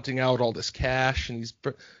like counting out all this cash, and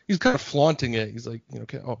he's kind of flaunting it. He's like,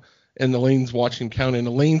 okay, and Elaine's watching him count, and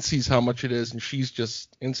Elaine sees how much it is, and she's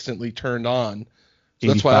just instantly turned on. So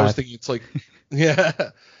that's why I was 85. thinking it's like, yeah,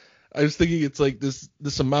 I was thinking it's like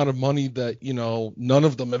this amount of money that, none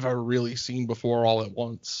of them have ever really seen before all at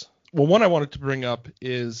once. Well, one I wanted to bring up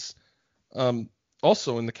is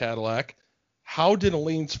also in the Cadillac. How did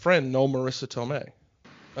Elaine's friend know Marissa Tomei?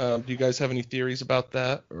 Do you guys have any theories about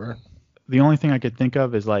that? Or The only thing I could think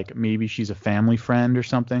of is like maybe she's a family friend or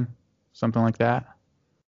something like that.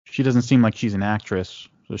 She doesn't seem like she's an actress,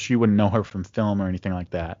 so she wouldn't know her from film or anything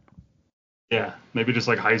like that. Yeah, maybe just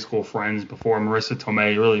like high school friends before Marissa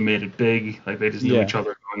Tomei really made it big. Like they just knew Yeah. each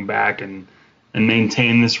other going back and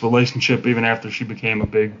maintained this relationship even after she became a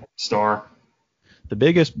big star. The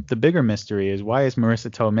bigger mystery is why is Marissa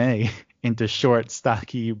Tomei into short,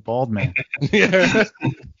 stocky, bald men? yeah,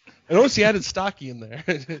 I noticed he added stocky in there.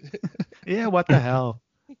 Yeah, what the hell?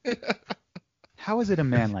 How is it a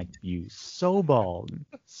man like you, so bald,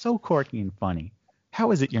 so quirky and funny?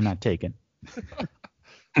 How is it you're not taken?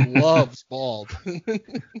 Loves bald.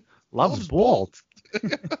 Loves bald.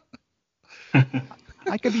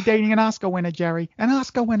 I could be dating an Oscar winner, Jerry. An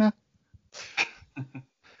Oscar winner.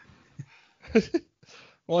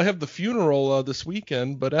 Well, I have the funeral this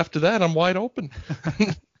weekend, but after that, I'm wide open.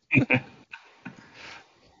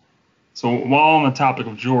 So while on the topic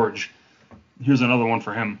of George, here's another one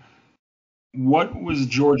for him. What was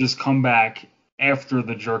George's comeback after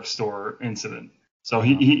the jerk store incident? So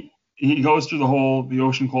he goes through the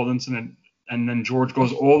Ocean Cold incident, and then George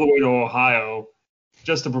goes all the way to Ohio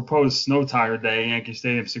just to propose Snow Tire Day at Yankee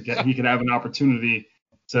Stadium so he could have an opportunity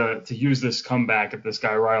to use this comeback at this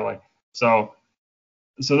guy Riley. So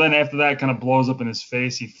then after that kind of blows up in his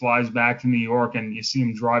face, he flies back to New York, and you see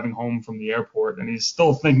him driving home from the airport, and he's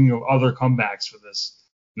still thinking of other comebacks for this.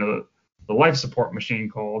 The life support machine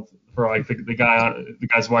called for like the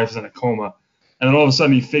guy's wife is in a coma, and then all of a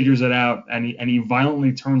sudden he figures it out, and he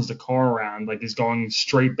violently turns the car around like he's going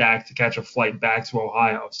straight back to catch a flight back to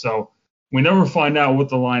Ohio. So we never find out what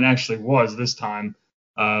the line actually was this time,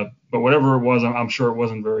 but whatever it was, I'm sure it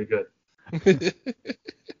wasn't very good.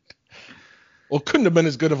 Well, it couldn't have been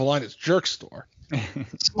as good of a line as jerk store.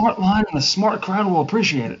 Smart line, and a smart crowd will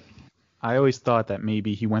appreciate it. I always thought that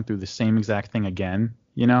maybe he went through the same exact thing again.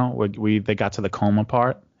 They got to the coma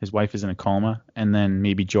part. His wife is in a coma, and then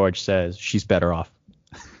maybe George says she's better off.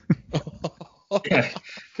 Yeah,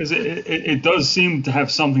 because it does seem to have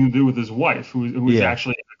something to do with his wife, who's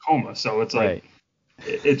actually in a coma. So it's like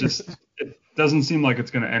Right. it doesn't seem like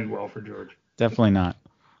it's going to end well for George. Definitely not.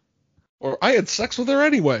 Or I had sex with her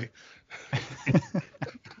anyway.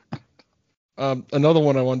 Another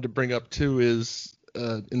one I wanted to bring up too is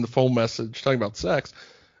in the phone message talking about sex.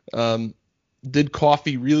 Did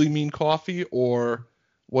coffee really mean coffee, or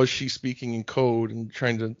was she speaking in code and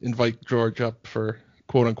trying to invite George up for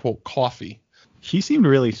quote unquote coffee? She seemed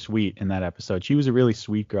really sweet in that episode. She was a really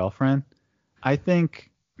sweet girlfriend. I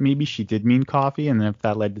think maybe she did mean coffee, and then if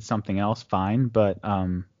that led to something else, fine. But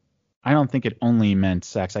I don't think it only meant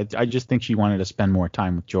sex. I just think she wanted to spend more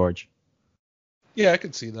time with George. Yeah, I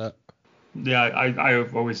could see that. Yeah,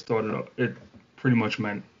 I've always thought it pretty much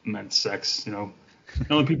meant sex. The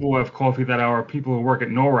only people who have coffee that hour are people who work at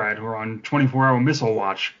NORAD who are on 24-hour missile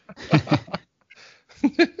watch.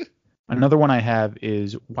 Another one I have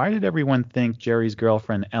is, why did everyone think Jerry's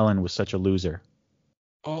girlfriend Ellen was such a loser?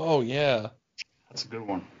 Oh, yeah. That's a good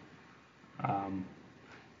one.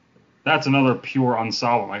 That's another pure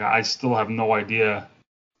unsolved. Like, I still have no idea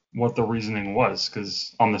what the reasoning was,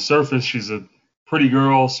 because on the surface, she's a pretty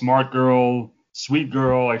girl, smart girl, sweet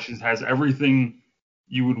girl. Like, she has everything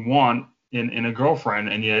you would want in a girlfriend,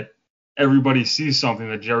 and yet everybody sees something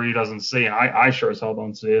that Jerry doesn't see, and I sure as hell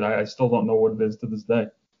don't see it. I still don't know what it is to this day.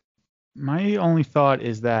 My only thought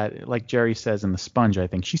is that, like Jerry says in The Sponge, I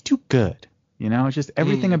think she's too good. It's just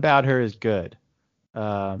everything about her is good.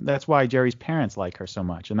 That's why Jerry's parents like her so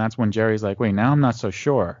much, and that's when Jerry's like, wait, now I'm not so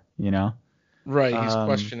sure, Right, he's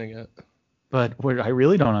questioning it. But what I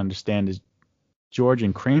really don't understand is George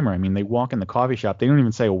and Kramer. I mean, they walk in the coffee shop, they don't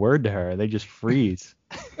even say a word to her, they just freeze.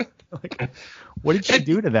 Like, what did she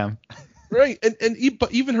do to them? Right,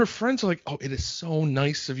 but even her friends are like, oh, it is so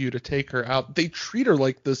nice of you to take her out. They treat her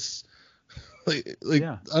like this, like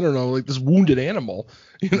yeah. I don't know, like this wounded animal,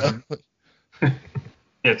 Yeah,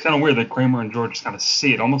 it's kind of weird that Kramer and George just kind of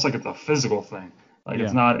see it, almost like it's a physical thing. Like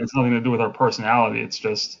it's nothing to do with her personality. It's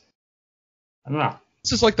just, I don't know.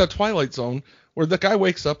 This is like that Twilight Zone where the guy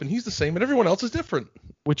wakes up and he's the same and everyone else is different.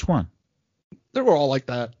 Which one? They were all like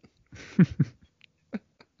that.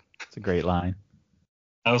 It's a great line.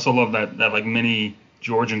 I also love that like mini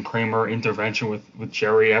George and Kramer intervention with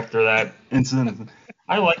Jerry after that incident.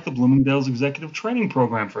 I like the Bloomingdale's executive training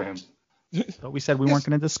program for him. But we said we weren't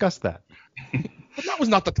going to discuss that. But that was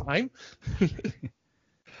not the time.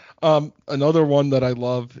 Another one that I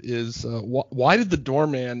love is why did the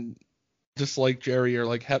doorman dislike Jerry or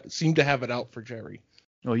like seem to have it out for Jerry?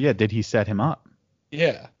 Oh yeah, did he set him up?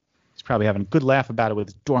 Yeah. He's probably having a good laugh about it with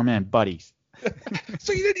his doorman buddies.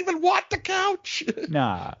 So you didn't even want the couch?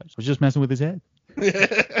 Nah, I was just messing with his head.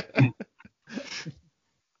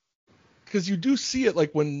 Because you do see it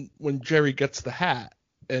like when Jerry gets the hat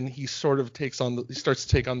and he sort of he starts to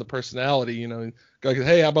take on the personality, you know, like,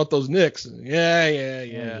 hey, how about those Knicks? And,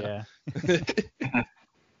 yeah.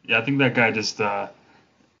 Yeah, I think that guy just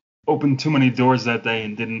opened too many doors that day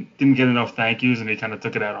and didn't get enough thank yous, and he kind of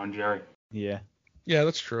took it out on Jerry. Yeah. Yeah,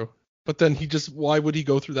 that's true. But then why would he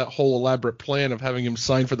go through that whole elaborate plan of having him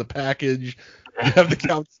sign for the package, have the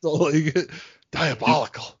couch stolen?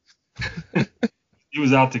 Diabolical. He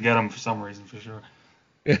was out to get him for some reason, for sure.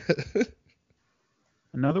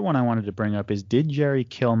 Another one I wanted to bring up is, did Jerry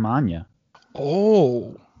kill Manya?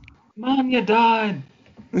 Oh. Manya died.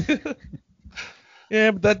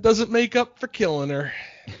 Yeah, but that doesn't make up for killing her.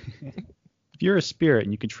 If you're a spirit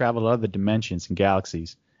and you can travel to other dimensions and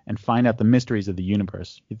galaxies and find out the mysteries of the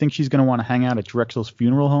universe, you think she's going to want to hang out at Drexel's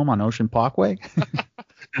funeral home on Ocean Parkway?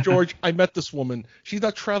 George, I met this woman. She's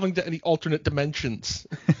not traveling to any alternate dimensions.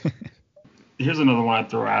 Here's another one I'd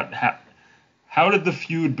throw out. How did the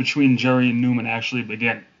feud between Jerry and Newman actually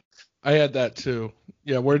begin? I had that too.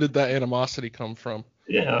 Yeah, where did that animosity come from?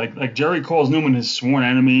 Yeah, like Jerry calls Newman his sworn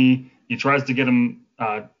enemy. He tries to get him,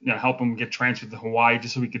 help him get transferred to Hawaii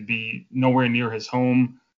just so he could be nowhere near his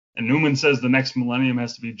home. And Newman says the next millennium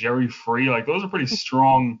has to be Jerry free. Like, those are pretty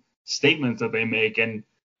strong statements that they make. And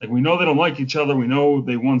like, we know they don't like each other. We know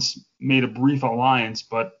they once made a brief alliance,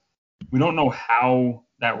 but we don't know how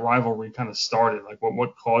that rivalry kind of started. Like,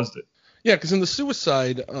 what caused it? Yeah, because in the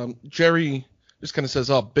suicide, Jerry just kind of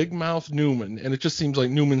says, "Oh, big mouth Newman," and it just seems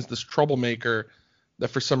like Newman's this troublemaker that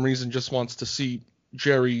for some reason just wants to see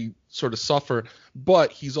Jerry sort of suffer,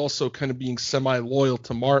 but he's also kind of being semi-loyal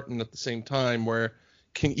to Martin at the same time, where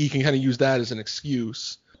he can kind of use that as an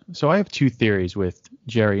excuse. So I have two theories with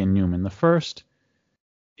Jerry and Newman. The first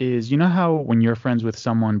is, you know how when you're friends with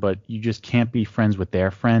someone, but you just can't be friends with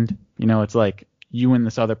their friend? You know, it's like you and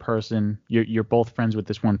this other person, you're both friends with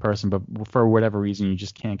this one person, but for whatever reason, you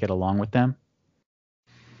just can't get along with them.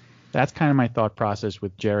 That's kind of my thought process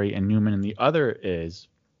with Jerry and Newman. And the other is,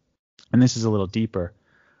 and this is a little deeper,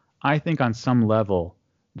 I think on some level,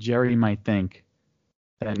 Jerry might think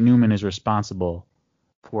that Newman is responsible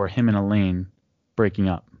for him and Elaine breaking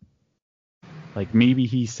up. Like, maybe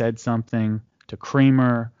he said something to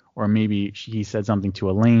Kramer, or maybe he said something to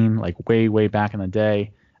Elaine, like way, way back in the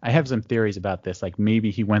day. I have some theories about this. Like, maybe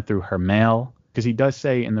he went through her mail, because he does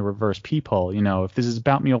say in the reverse peephole, you know, if this is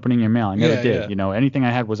about me opening your mail, I never did. Yeah. You know, anything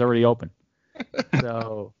I had was already open.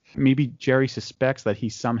 So maybe Jerry suspects that he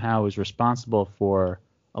somehow is responsible for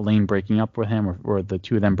Elaine breaking up with him, or the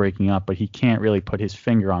two of them breaking up, but he can't really put his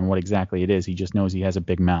finger on what exactly it is. He just knows he has a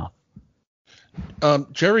big mouth.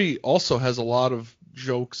 Jerry also has a lot of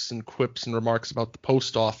jokes and quips and remarks about the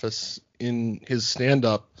post office in his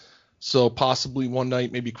stand-up. So possibly one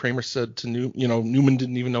night, maybe Kramer said to Newman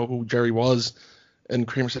didn't even know who Jerry was, and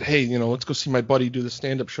Kramer said, "Hey, let's go see my buddy do the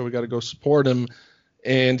stand-up show. We got to go support him."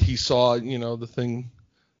 And he saw, the thing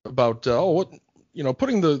about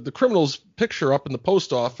putting the criminal's picture up in the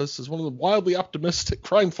post office is one of the wildly optimistic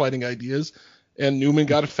crime-fighting ideas. And Newman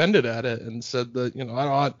got offended at it and said that,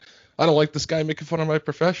 I don't like this guy making fun of my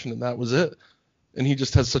profession, and that was it. And he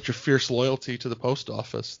just has such a fierce loyalty to the post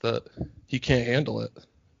office that he can't handle it.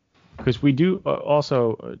 Because we do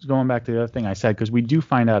also, going back to the other thing I said, because we do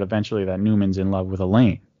find out eventually that Newman's in love with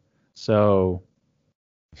Elaine. So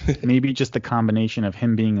maybe just the combination of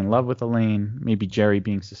him being in love with Elaine, maybe Jerry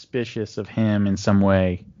being suspicious of him in some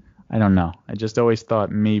way. I don't know. I just always thought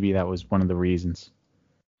maybe that was one of the reasons.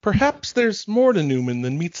 Perhaps there's more to Newman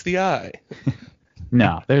than meets the eye.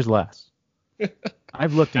 No, there's less.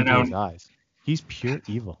 I've looked into his eyes. He's pure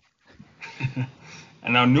evil.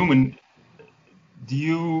 And now Newman, do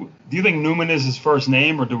you think Newman is his first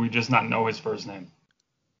name, or do we just not know his first name?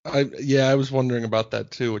 I was wondering about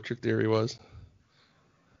that too, what your theory was.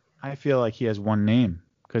 I feel like he has one name,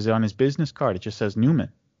 because on his business card it just says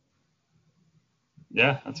Newman.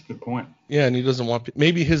 Yeah, that's a good point. Yeah, and he doesn't want,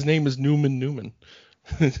 maybe his name is Newman.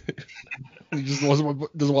 He just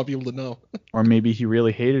doesn't want people to know. Or maybe he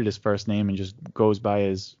really hated his first name and just goes by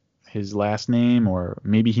his last name, or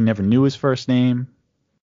maybe he never knew his first name.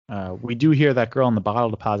 We do hear that girl in the bottle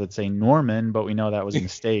deposit say Norman, but we know that was a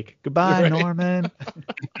mistake. Goodbye, right. Norman.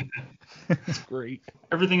 That's great.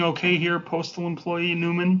 Everything okay here, postal employee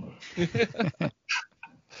Newman? I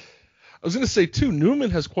was going to say, too,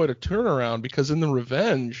 Newman has quite a turnaround, because in The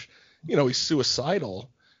Revenge, he's suicidal.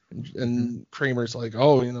 And Kramer's like,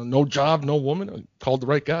 oh, no job, no woman. I called the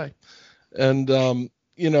right guy. And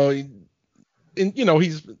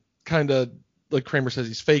he's kind of like Kramer says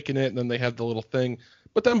he's faking it, and then they have the little thing.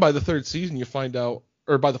 But then by the third season, you find out,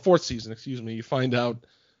 or by the fourth season, excuse me, you find out,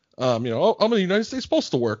 oh, I'm a United States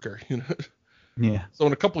postal worker. Yeah. So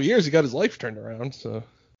in a couple of years, he got his life turned around. So.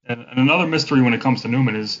 And another mystery when it comes to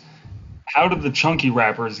Newman is, how did the chunky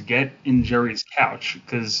wrappers get in Jerry's couch?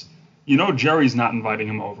 Because Jerry's not inviting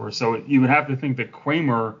him over, so you would have to think that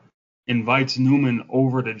Kramer invites Newman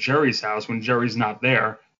over to Jerry's house when Jerry's not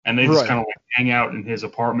there, and they just kind of like hang out in his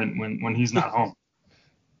apartment when he's not home.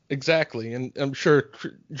 Exactly, and I'm sure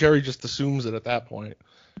Jerry just assumes it at that point.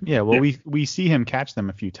 Yeah, well, we see him catch them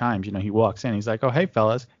a few times. He walks in, he's like, oh, hey,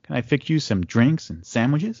 fellas, can I fix you some drinks and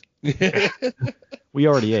sandwiches? We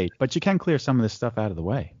already ate, but you can clear some of this stuff out of the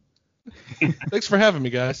way. Thanks for having me,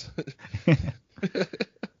 guys.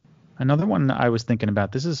 Another one I was thinking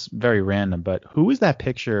about, this is very random, but who is that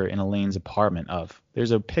picture in Elaine's apartment of? There's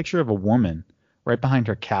a picture of a woman right behind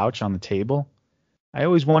her couch on the table. I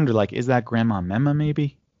always wonder, like, is that Grandma Memma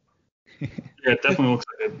maybe? Yeah, it definitely looks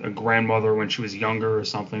like a grandmother when she was younger or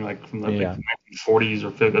something, like from the 1940s or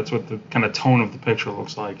 50s. That's what the kind of tone of the picture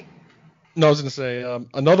looks like. No, I was going to say,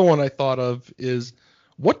 another one I thought of is,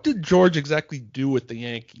 what did George exactly do with the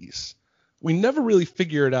Yankees? We never really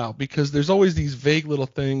figure it out because there's always these vague little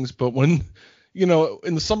things. But when, in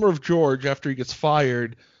the summer of George, after he gets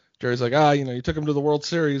fired, Jerry's like, you took him to the World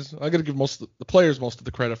Series. I got to give the players most of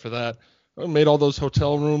the credit for that. I made all those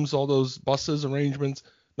hotel rooms, all those buses arrangements.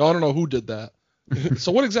 No, I don't know who did that.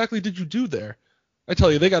 So what exactly did you do there? I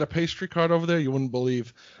tell you, they got a pastry cart over there you wouldn't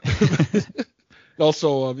believe.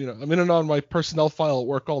 Also, I'm in and on my personnel file at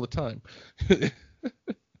work all the time.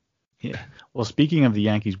 Yeah. Well, speaking of the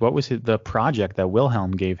Yankees, what was the project that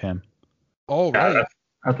Wilhelm gave him? Oh, right.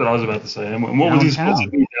 That's what I was about to say. And what was he supposed to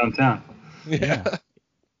do downtown? Yeah.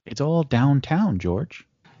 It's all downtown, George.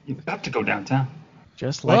 You've got to go downtown.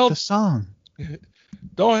 Just like the song.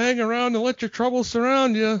 Don't hang around and let your troubles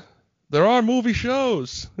surround you. There are movie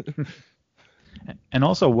shows. And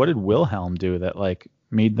also, what did Wilhelm do that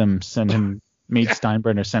made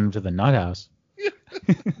Steinbrenner send him to the nut house? Yeah,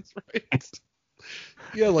 that's right.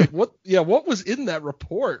 Yeah, what was in that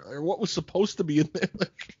report, or what was supposed to be in there?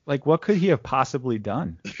 What could he have possibly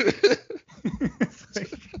done?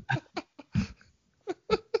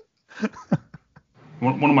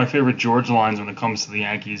 One of my favorite George lines when it comes to the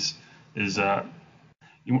Yankees is, do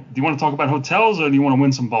you want to talk about hotels or do you want to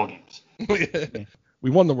win some ball games?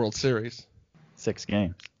 We won the World Series. 6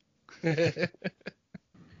 games.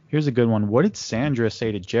 Here's a good one. What did Sandra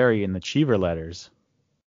say to Jerry in the Cheever letters?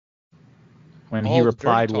 When he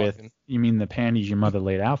replied with, you mean the panties your mother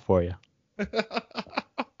laid out for you?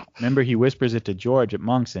 Remember, he whispers it to George at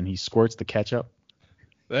Monk's and he squirts the ketchup?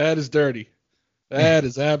 That is dirty. That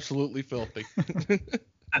is absolutely filthy.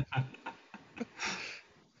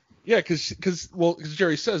 Yeah, because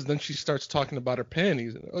Jerry says, then she starts talking about her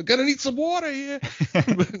panties. I gotta need some water here.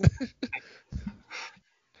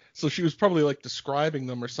 So she was probably describing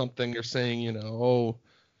them or something, or saying,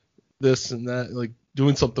 this and that,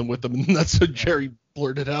 doing something with them, and that's how Jerry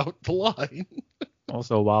blurted out the line.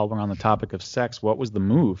 Also, while we're on the topic of sex, what was the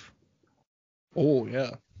move? Oh,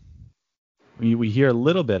 yeah. We hear a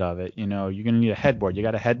little bit of it. You're going to need a headboard. You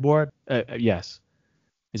got a headboard? Yes.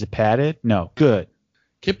 Is it padded? No. Good.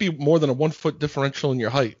 Can't be more than a 1 foot differential in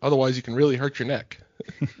your height. Otherwise, you can really hurt your neck.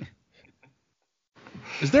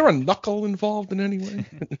 Is there a knuckle involved in any way?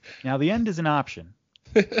 Now, the end is an option.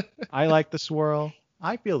 I like the swirl.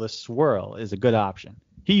 I feel the swirl is a good option.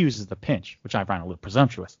 He uses the pinch, which I find a little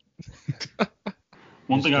presumptuous.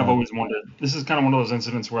 One thing I've always wondered, this is kind of one of those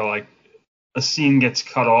incidents where a scene gets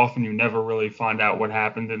cut off and you never really find out what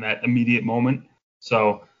happened in that immediate moment.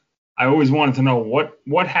 So I always wanted to know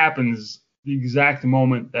what happens the exact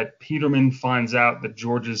moment that Peterman finds out that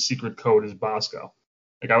George's secret code is Bosco.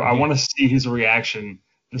 I want to see his reaction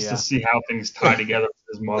just to see how things tie together with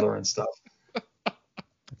his mother and stuff.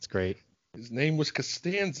 That's great. His name was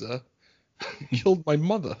Costanza. He killed my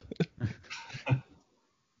mother.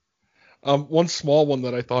 One small one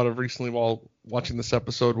that I thought of recently while watching this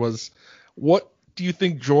episode was, what do you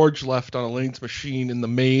think George left on Elaine's machine in The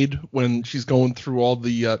Maid when she's going through all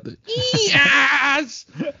the yes,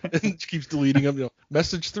 and she keeps deleting them?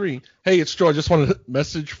 Message 3. Hey, it's George. I just wanted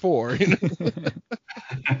message 4.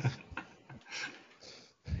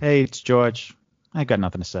 Hey, it's George. I got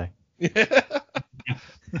nothing to say. Yeah.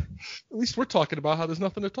 At least we're talking about how there's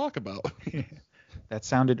nothing to talk about. That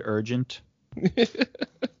sounded urgent.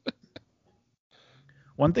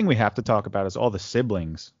 One thing we have to talk about is all the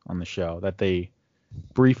siblings on the show that they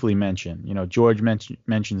briefly mention. George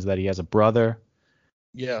mentions that he has a brother.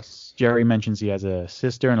 Yes. Jerry mentions he has a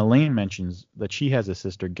sister, and Elaine mentions that she has a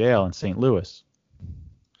sister, Gail, in St. Louis.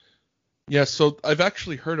 Yeah, so I've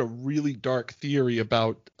actually heard a really dark theory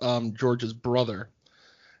about George's brother.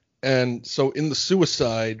 And so in the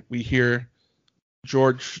suicide, we hear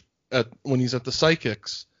George, when he's at the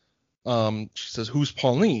psychics, she says, "Who's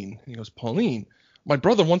Pauline?" And he goes, "Pauline. My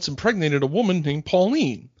brother once impregnated a woman named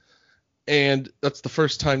Pauline." And that's the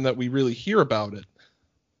first time that we really hear about it.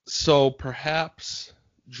 So perhaps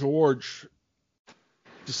George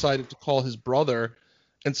decided to call his brother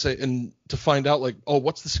and to find out, like, oh,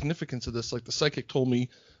 what's the significance of this? Like, the psychic told me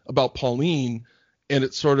about Pauline, and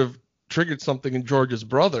it sort of triggered something in George's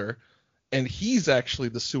brother, and he's actually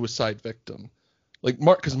the suicide victim. Like,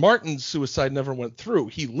 because Martin's suicide never went through.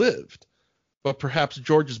 He lived. But perhaps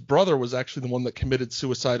George's brother was actually the one that committed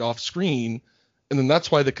suicide off screen, and then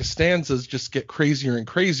that's why the Costanzas just get crazier and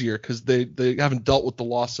crazier, because they haven't dealt with the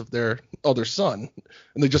loss of their other son,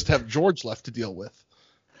 and they just have George left to deal with.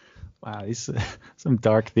 Wow, these some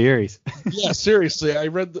dark theories. Yeah, seriously, I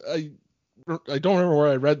don't remember where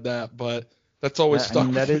I read that, but that's always stuck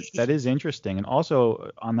with me. That is interesting. And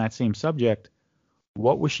also on that same subject,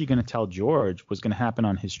 what was she going to tell George was going to happen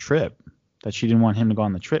on his trip? That she didn't want him to go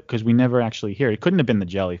on the trip, because we never actually hear. It couldn't have been the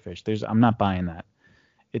jellyfish. I'm not buying that.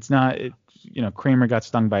 It's not. Kramer got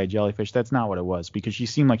stung by a jellyfish. That's not what it was, because she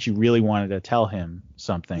seemed like she really wanted to tell him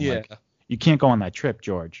something. Yeah. Like, you can't go on that trip,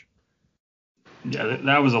 George. Yeah,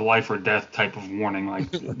 that was a life or death type of warning.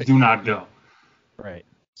 Like, right. Do not go. Right.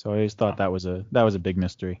 So I just thought that was a big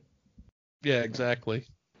mystery. Yeah, exactly.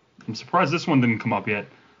 I'm surprised this one didn't come up yet.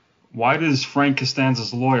 Why does Frank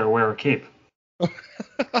Costanza's lawyer wear a cape?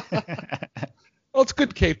 Well, it's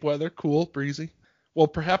good cape weather, cool, breezy. Well,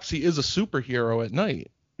 perhaps he is a superhero at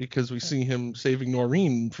night, because we see him saving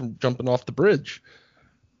Noreen from jumping off the bridge.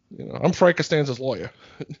 I'm Frank Costanza's lawyer.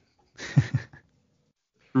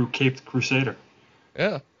 True caped crusader.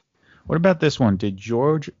 Yeah. What about this one? Did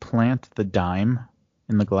George plant the dime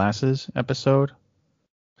in the glasses episode?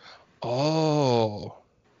 Oh.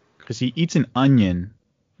 Because he eats an onion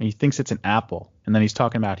and he thinks it's an apple. And then he's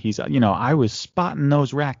talking about I was spotting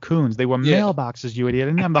those raccoons. They were mailboxes, you idiot. I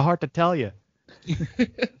didn't have the heart to tell you.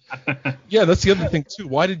 Yeah, that's the other thing, too.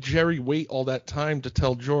 Why did Jerry wait all that time to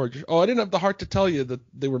tell George? Oh, I didn't have the heart to tell you that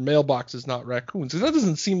they were mailboxes, not raccoons. Because that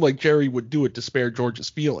doesn't seem like Jerry would do it to spare George's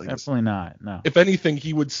feelings. Definitely not, no. If anything,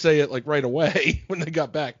 he would say it, like, right away when they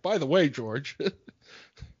got back. By the way, George.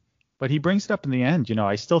 But he brings it up in the end.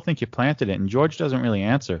 I still think you planted it. And George doesn't really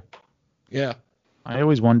answer. Yeah. I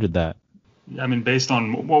always wondered that. I mean, based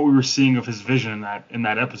on what we were seeing of his vision in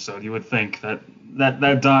that episode, you would think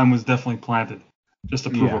that dime was definitely planted, just to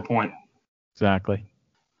prove a point. Exactly.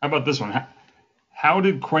 How about this one? How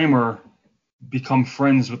did Kramer become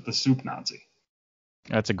friends with the soup Nazi?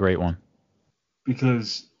 That's a great one.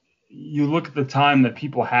 Because you look at the time that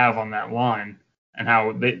people have on that line and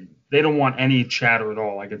how they don't want any chatter at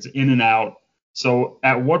all. Like, it's in and out. So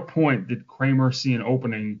at what point did Kramer see an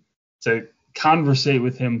opening to conversate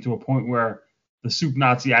with him to a point where the soup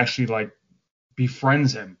Nazi actually, like,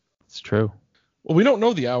 befriends him? It's true. Well, we don't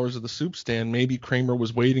know the hours of the soup stand. Maybe Kramer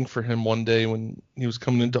was waiting for him one day when he was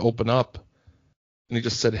coming in to open up, and he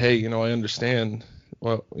just said, "Hey, I understand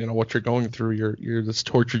what you're going through. You're this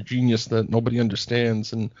tortured genius that nobody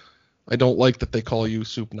understands, and I don't like that they call you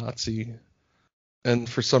soup Nazi." And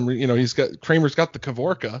for some reason, Kramer's got the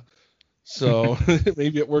Kavorka, so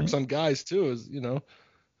maybe it works on guys too,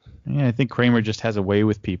 Yeah, I think Kramer just has a way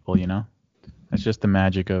with people. That's just the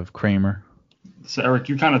magic of Kramer. So, Eric,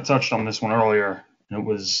 you kind of touched on this one earlier, and it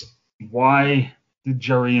was, why did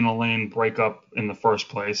Jerry and Elaine break up in the first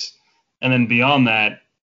place? And then beyond that,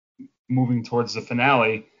 moving towards the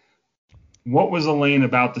finale, what was Elaine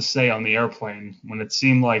about to say on the airplane when it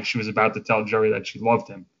seemed like she was about to tell Jerry that she loved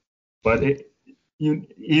him? But that's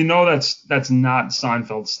not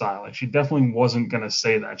Seinfeld style. Like, she definitely wasn't going to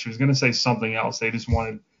say that. She was going to say something else. They just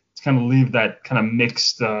wanted to kind of leave that kind of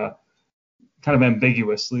mixed, kind of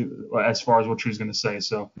ambiguous as far as what she was going to say.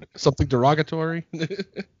 So something derogatory.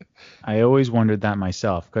 I always wondered that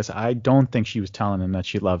myself, because I don't think she was telling him that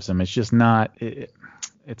she loves him. It's just not.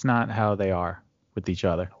 It's not how they are with each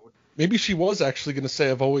other. Maybe she was actually going to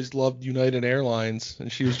say, "I've always loved United Airlines,"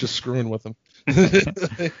 and she was just screwing with him,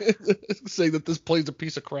 saying that this plane's a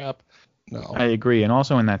piece of crap. No. I agree. And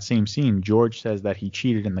also in that same scene, George says that he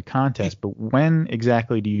cheated in the contest. But when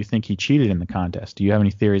exactly do you think he cheated in the contest? Do you have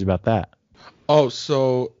any theories about that? Oh,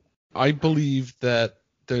 so I believe that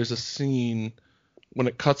there's a scene when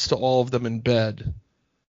it cuts to all of them in bed,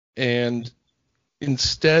 and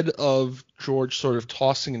instead of George sort of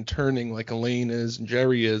tossing and turning like Elaine is and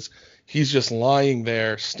Jerry is, he's just lying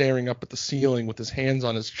there staring up at the ceiling with his hands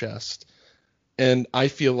on his chest. And I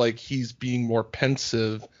feel like he's being more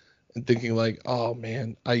pensive and thinking like, oh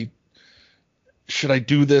man, should I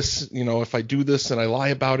do this? If I do this and I lie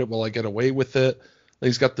about it, will I get away with it? And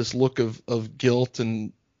he's got this look of guilt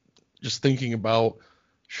and just thinking about,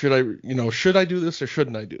 should I do this or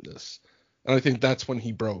shouldn't I do this? And I think that's when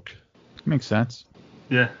he broke. Makes sense.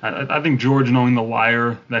 Yeah, I think George, knowing the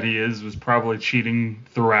liar that he is, was probably cheating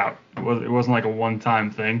throughout. It wasn't like a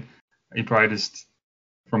one-time thing. He probably just,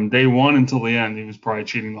 from day one until the end, he was probably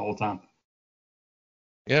cheating the whole time.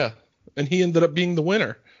 Yeah, and he ended up being the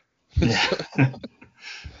winner. Yeah.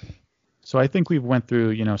 So I think we've went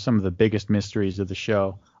through, some of the biggest mysteries of the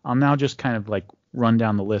show. I'll now just kind of like run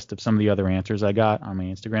down the list of some of the other answers I got on my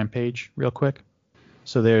Instagram page real quick.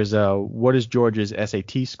 So there's what is George's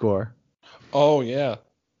SAT score? Oh, yeah.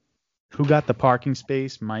 Who got the parking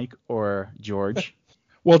space, Mike or George?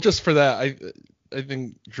 Well, just for that, I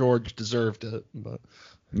think George deserved it. But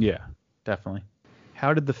yeah, definitely.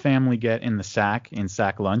 How did the family get in the sack in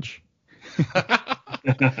sack lunch?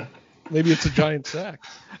 Maybe it's a giant sack.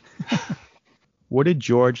 What did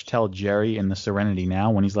George tell Jerry in the Serenity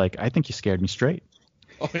Now when he's like, I think you scared me straight?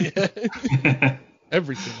 Oh, yeah.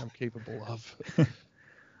 Everything I'm capable of.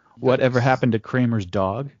 Whatever happened to Kramer's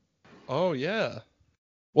dog? Oh, yeah.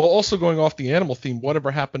 Well, also going off the animal theme,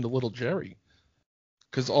 whatever happened to little Jerry?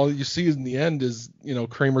 Because all you see in the end is,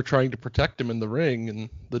 Kramer trying to protect him in the ring, and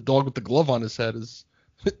the dog with the glove on his head is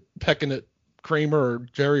pecking at Kramer or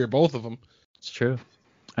Jerry or both of them. It's true.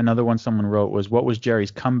 Another one someone wrote was, what was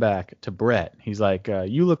Jerry's comeback to Brett? He's like,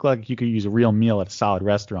 you look like you could use a real meal at a solid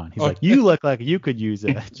restaurant. He's like, you look like you could use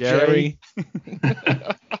it, Jerry.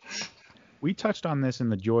 We touched on this in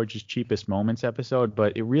the George's Cheapest Moments episode,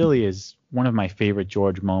 but it really is one of my favorite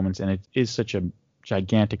George moments, and it is such a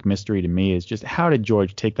gigantic mystery to me, is just how did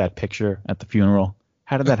George take that picture at the funeral?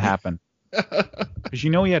 How did that happen? Because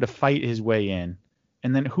he had to fight his way in.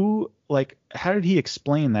 And then how did he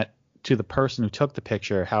explain that to the person who took the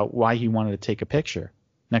picture, why he wanted to take a picture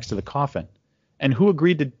next to the coffin? And who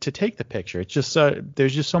agreed to take the picture? It's just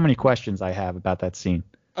there's just so many questions I have about that scene.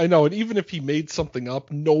 I know, and even if he made something up,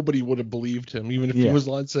 nobody would have believed him. Even if he was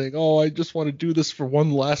on saying, "Oh, I just want to do this for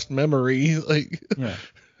one last memory," like. Yeah.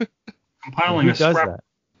 Compiling who does that?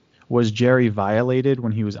 Was Jerry violated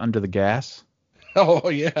when he was under the gas? Oh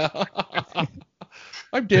yeah.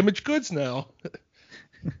 I'm damaged goods now.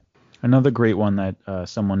 Another great one that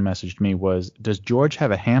someone messaged me was, does George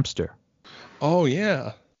have a hamster? Oh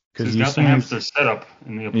yeah. Because he's got the hamster set up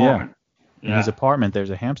in the apartment. Yeah. In his apartment,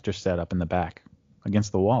 there's a hamster set up in the back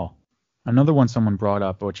against the wall. Another one someone brought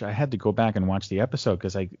up, which I had to go back and watch the episode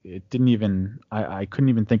because I couldn't even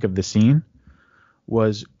think of the scene,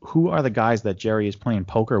 was who are the guys that Jerry is playing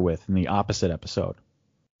poker with in the opposite episode?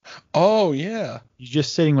 Oh yeah. He's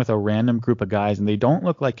just sitting with a random group of guys, and they don't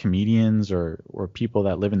look like comedians or people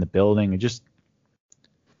that live in the building. It's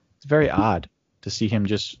very odd to see him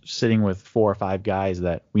just sitting with 4 or 5 guys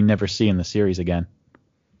that we never see in the series again.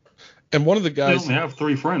 And one of the guys. They only have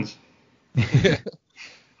 3 friends. Yeah.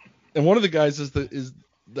 And one of the guys is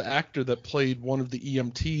the actor that played one of the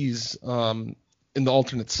EMTs in the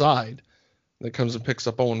alternate side that comes and picks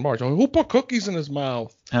up Owen Marsh. Who put cookies in his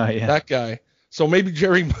mouth? Oh yeah. That guy. So maybe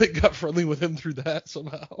Jerry might got friendly with him through that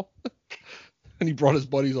somehow. And he brought his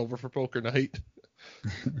buddies over for poker night.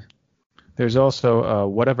 There's also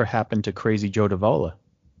whatever happened to Crazy Joe Davola.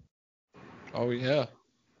 Oh yeah.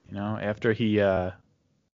 After he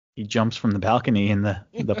jumps from the balcony in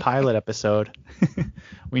the pilot episode,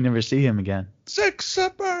 we never see him again. 6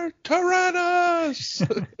 Semper Tyrannis.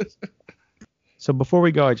 So before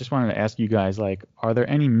we go, I just wanted to ask you guys, are there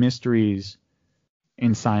any mysteries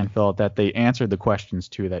in Seinfeld that they answered the questions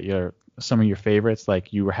to that you're some of your favorites?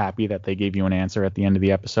 Like you were happy that they gave you an answer at the end of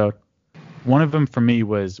the episode? One of them for me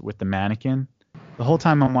was with the mannequin. The whole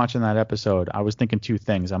time I'm watching that episode, I was thinking 2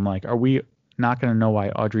 things. I'm like, are we not going to know why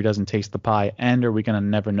Audrey doesn't taste the pie? And are we going to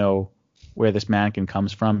never know where this mannequin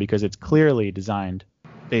comes from? Because it's clearly designed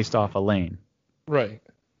based off Elaine. Right.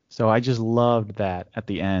 So I just loved that at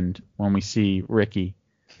the end when we see Ricky.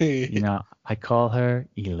 I call her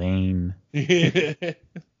Elaine. I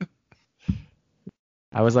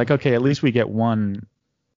was like, okay, at least we get one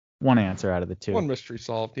answer out of the 2. One mystery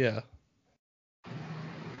solved, yeah.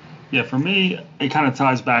 Yeah, for me, it kind of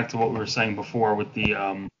ties back to what we were saying before with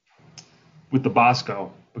the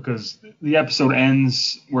Bosco, because the episode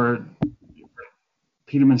ends where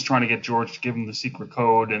Peterman's trying to get George to give him the secret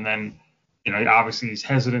code, and then obviously he's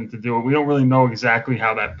hesitant to do it. We don't really know exactly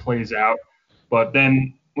how that plays out, but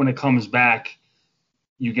then when it comes back,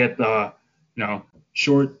 You get the,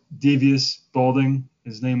 short, devious, balding.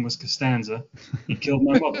 His name was Costanza. He killed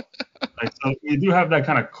my mother. Like, so you do have that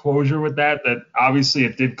kind of closure with that obviously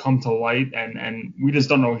it did come to light, and we just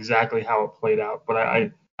don't know exactly how it played out. But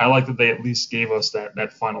I like that they at least gave us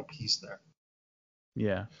that final piece there.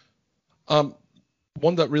 Yeah.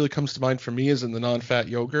 One that really comes to mind for me is in the non-fat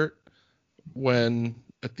yogurt, when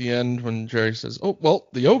at the end when Jerry says, "Oh, well,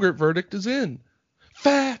 the yogurt verdict is in.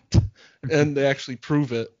 Fat." And they actually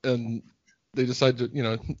prove it, and they decide to,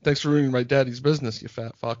 thanks for ruining my daddy's business, you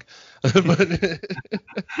fat fuck. But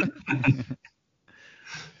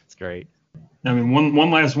it's great. I mean,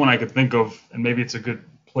 one last one I could think of, and maybe it's a good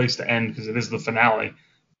place to end because it is the finale,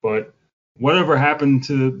 but whatever happened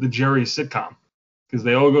to the Jerry sitcom? Because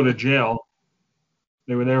they all go to jail.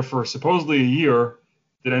 They were there for supposedly a year.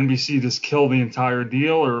 Did NBC just kill the entire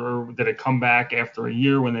deal, or did it come back after a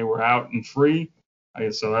year when they were out and free?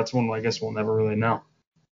 So that's one I guess we'll never really know.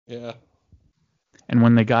 Yeah. And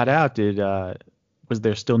when they got out, was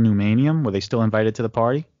there still Pneumanium? Were they still invited to the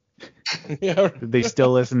party? Yeah. Did they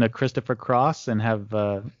still listen to Christopher Cross and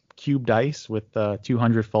have cubed ice with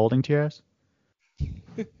 200 folding chairs?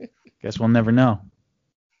 Guess we'll never know.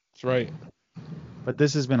 That's right. But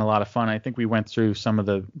this has been a lot of fun. I think we went through some of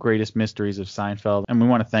the greatest mysteries of Seinfeld, and we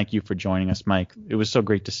want to thank you for joining us, Mike. It was so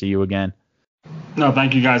great to see you again. No,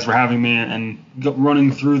 thank you guys for having me and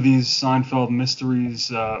running through these Seinfeld mysteries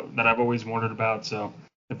that I've always wondered about. So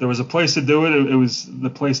if there was a place to do it, it was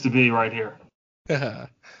the place to be right here. Yeah,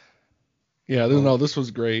 no, this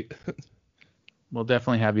was great. We'll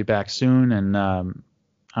definitely have you back soon, and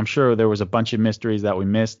I'm sure there was a bunch of mysteries that we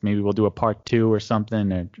missed. Maybe we'll do a part 2 or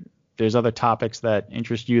something. Or if there's other topics that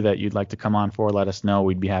interest you that you'd like to come on for, let us know.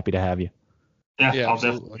 We'd be happy to have you. Yeah, I'll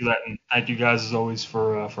definitely do that. And thank you guys as always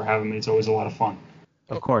for having me. It's always a lot of fun.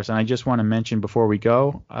 Of course. And I just want to mention before we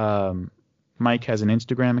go, Mike has an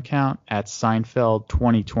Instagram account at Seinfeld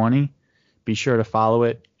 2020. Be sure to follow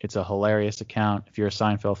it. It's a hilarious account. If you're a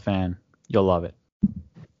Seinfeld fan, you'll love it.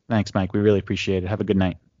 Thanks, Mike. We really appreciate it. Have a good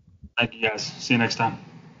night. Thank you, guys. See you next time.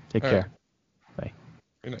 Take care. Bye.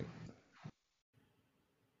 Good night.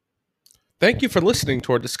 Thank you for listening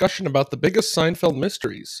to our discussion about the biggest Seinfeld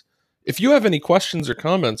mysteries. If you have any questions or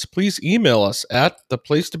comments, please email us at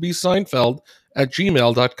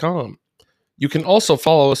theplacetobeseinfeld@gmail.com. You can also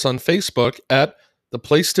follow us on Facebook at The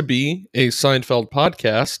Place to Be, a Seinfeld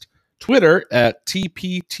podcast, Twitter at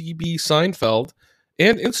TPTBSeinfeld,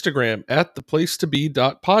 and Instagram at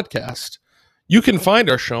theplacetobe.podcast. You can find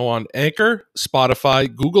our show on Anchor, Spotify,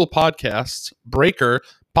 Google Podcasts, Breaker,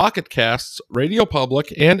 Pocket Casts, Radio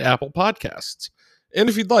Public, and Apple Podcasts. And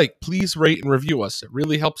if you'd like, please rate and review us. It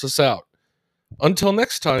really helps us out. Until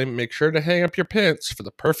next time, make sure to hang up your pants for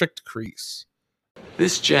the perfect crease.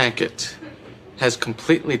 This jacket has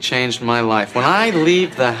completely changed my life. When I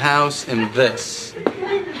leave the house in this,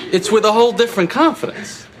 it's with a whole different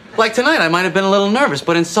confidence. Like tonight, I might have been a little nervous,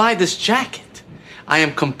 but inside this jacket, I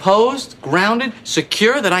am composed, grounded,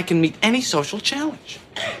 secure that I can meet any social challenge.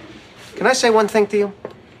 Can I say one thing to you?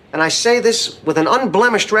 And I say this with an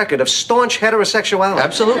unblemished record of staunch heterosexuality.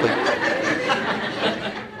 Absolutely.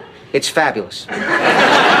 It's fabulous. I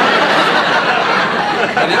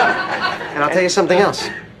know. And I'll tell you something else.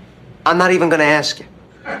 I'm not even going to ask you.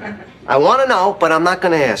 I want to know, but I'm not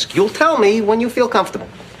going to ask. You'll tell me when you feel comfortable.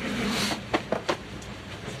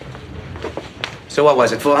 So what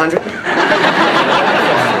was it, 400?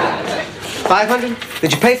 500?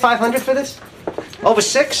 Did you pay 500 for this? Over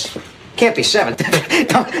 6? Can't be 7.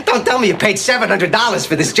 Don't tell me you paid $700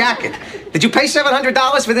 for this jacket. Did you pay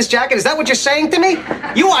 $700 for this jacket? Is that what you're saying to me?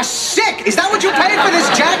 You are sick. Is that what you paid for this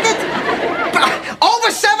jacket?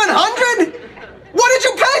 Over 700? What did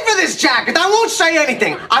you pay for this jacket? I won't say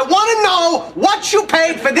anything. I want to know what you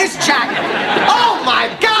paid for this jacket. Oh my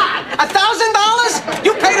God! $1,000?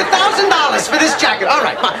 You paid $1,000 for this jacket. All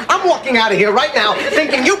right, fine. I'm walking out of here right now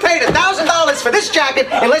thinking you paid $1,000 for this jacket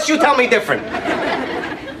unless you tell me different.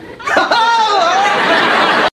 Oh!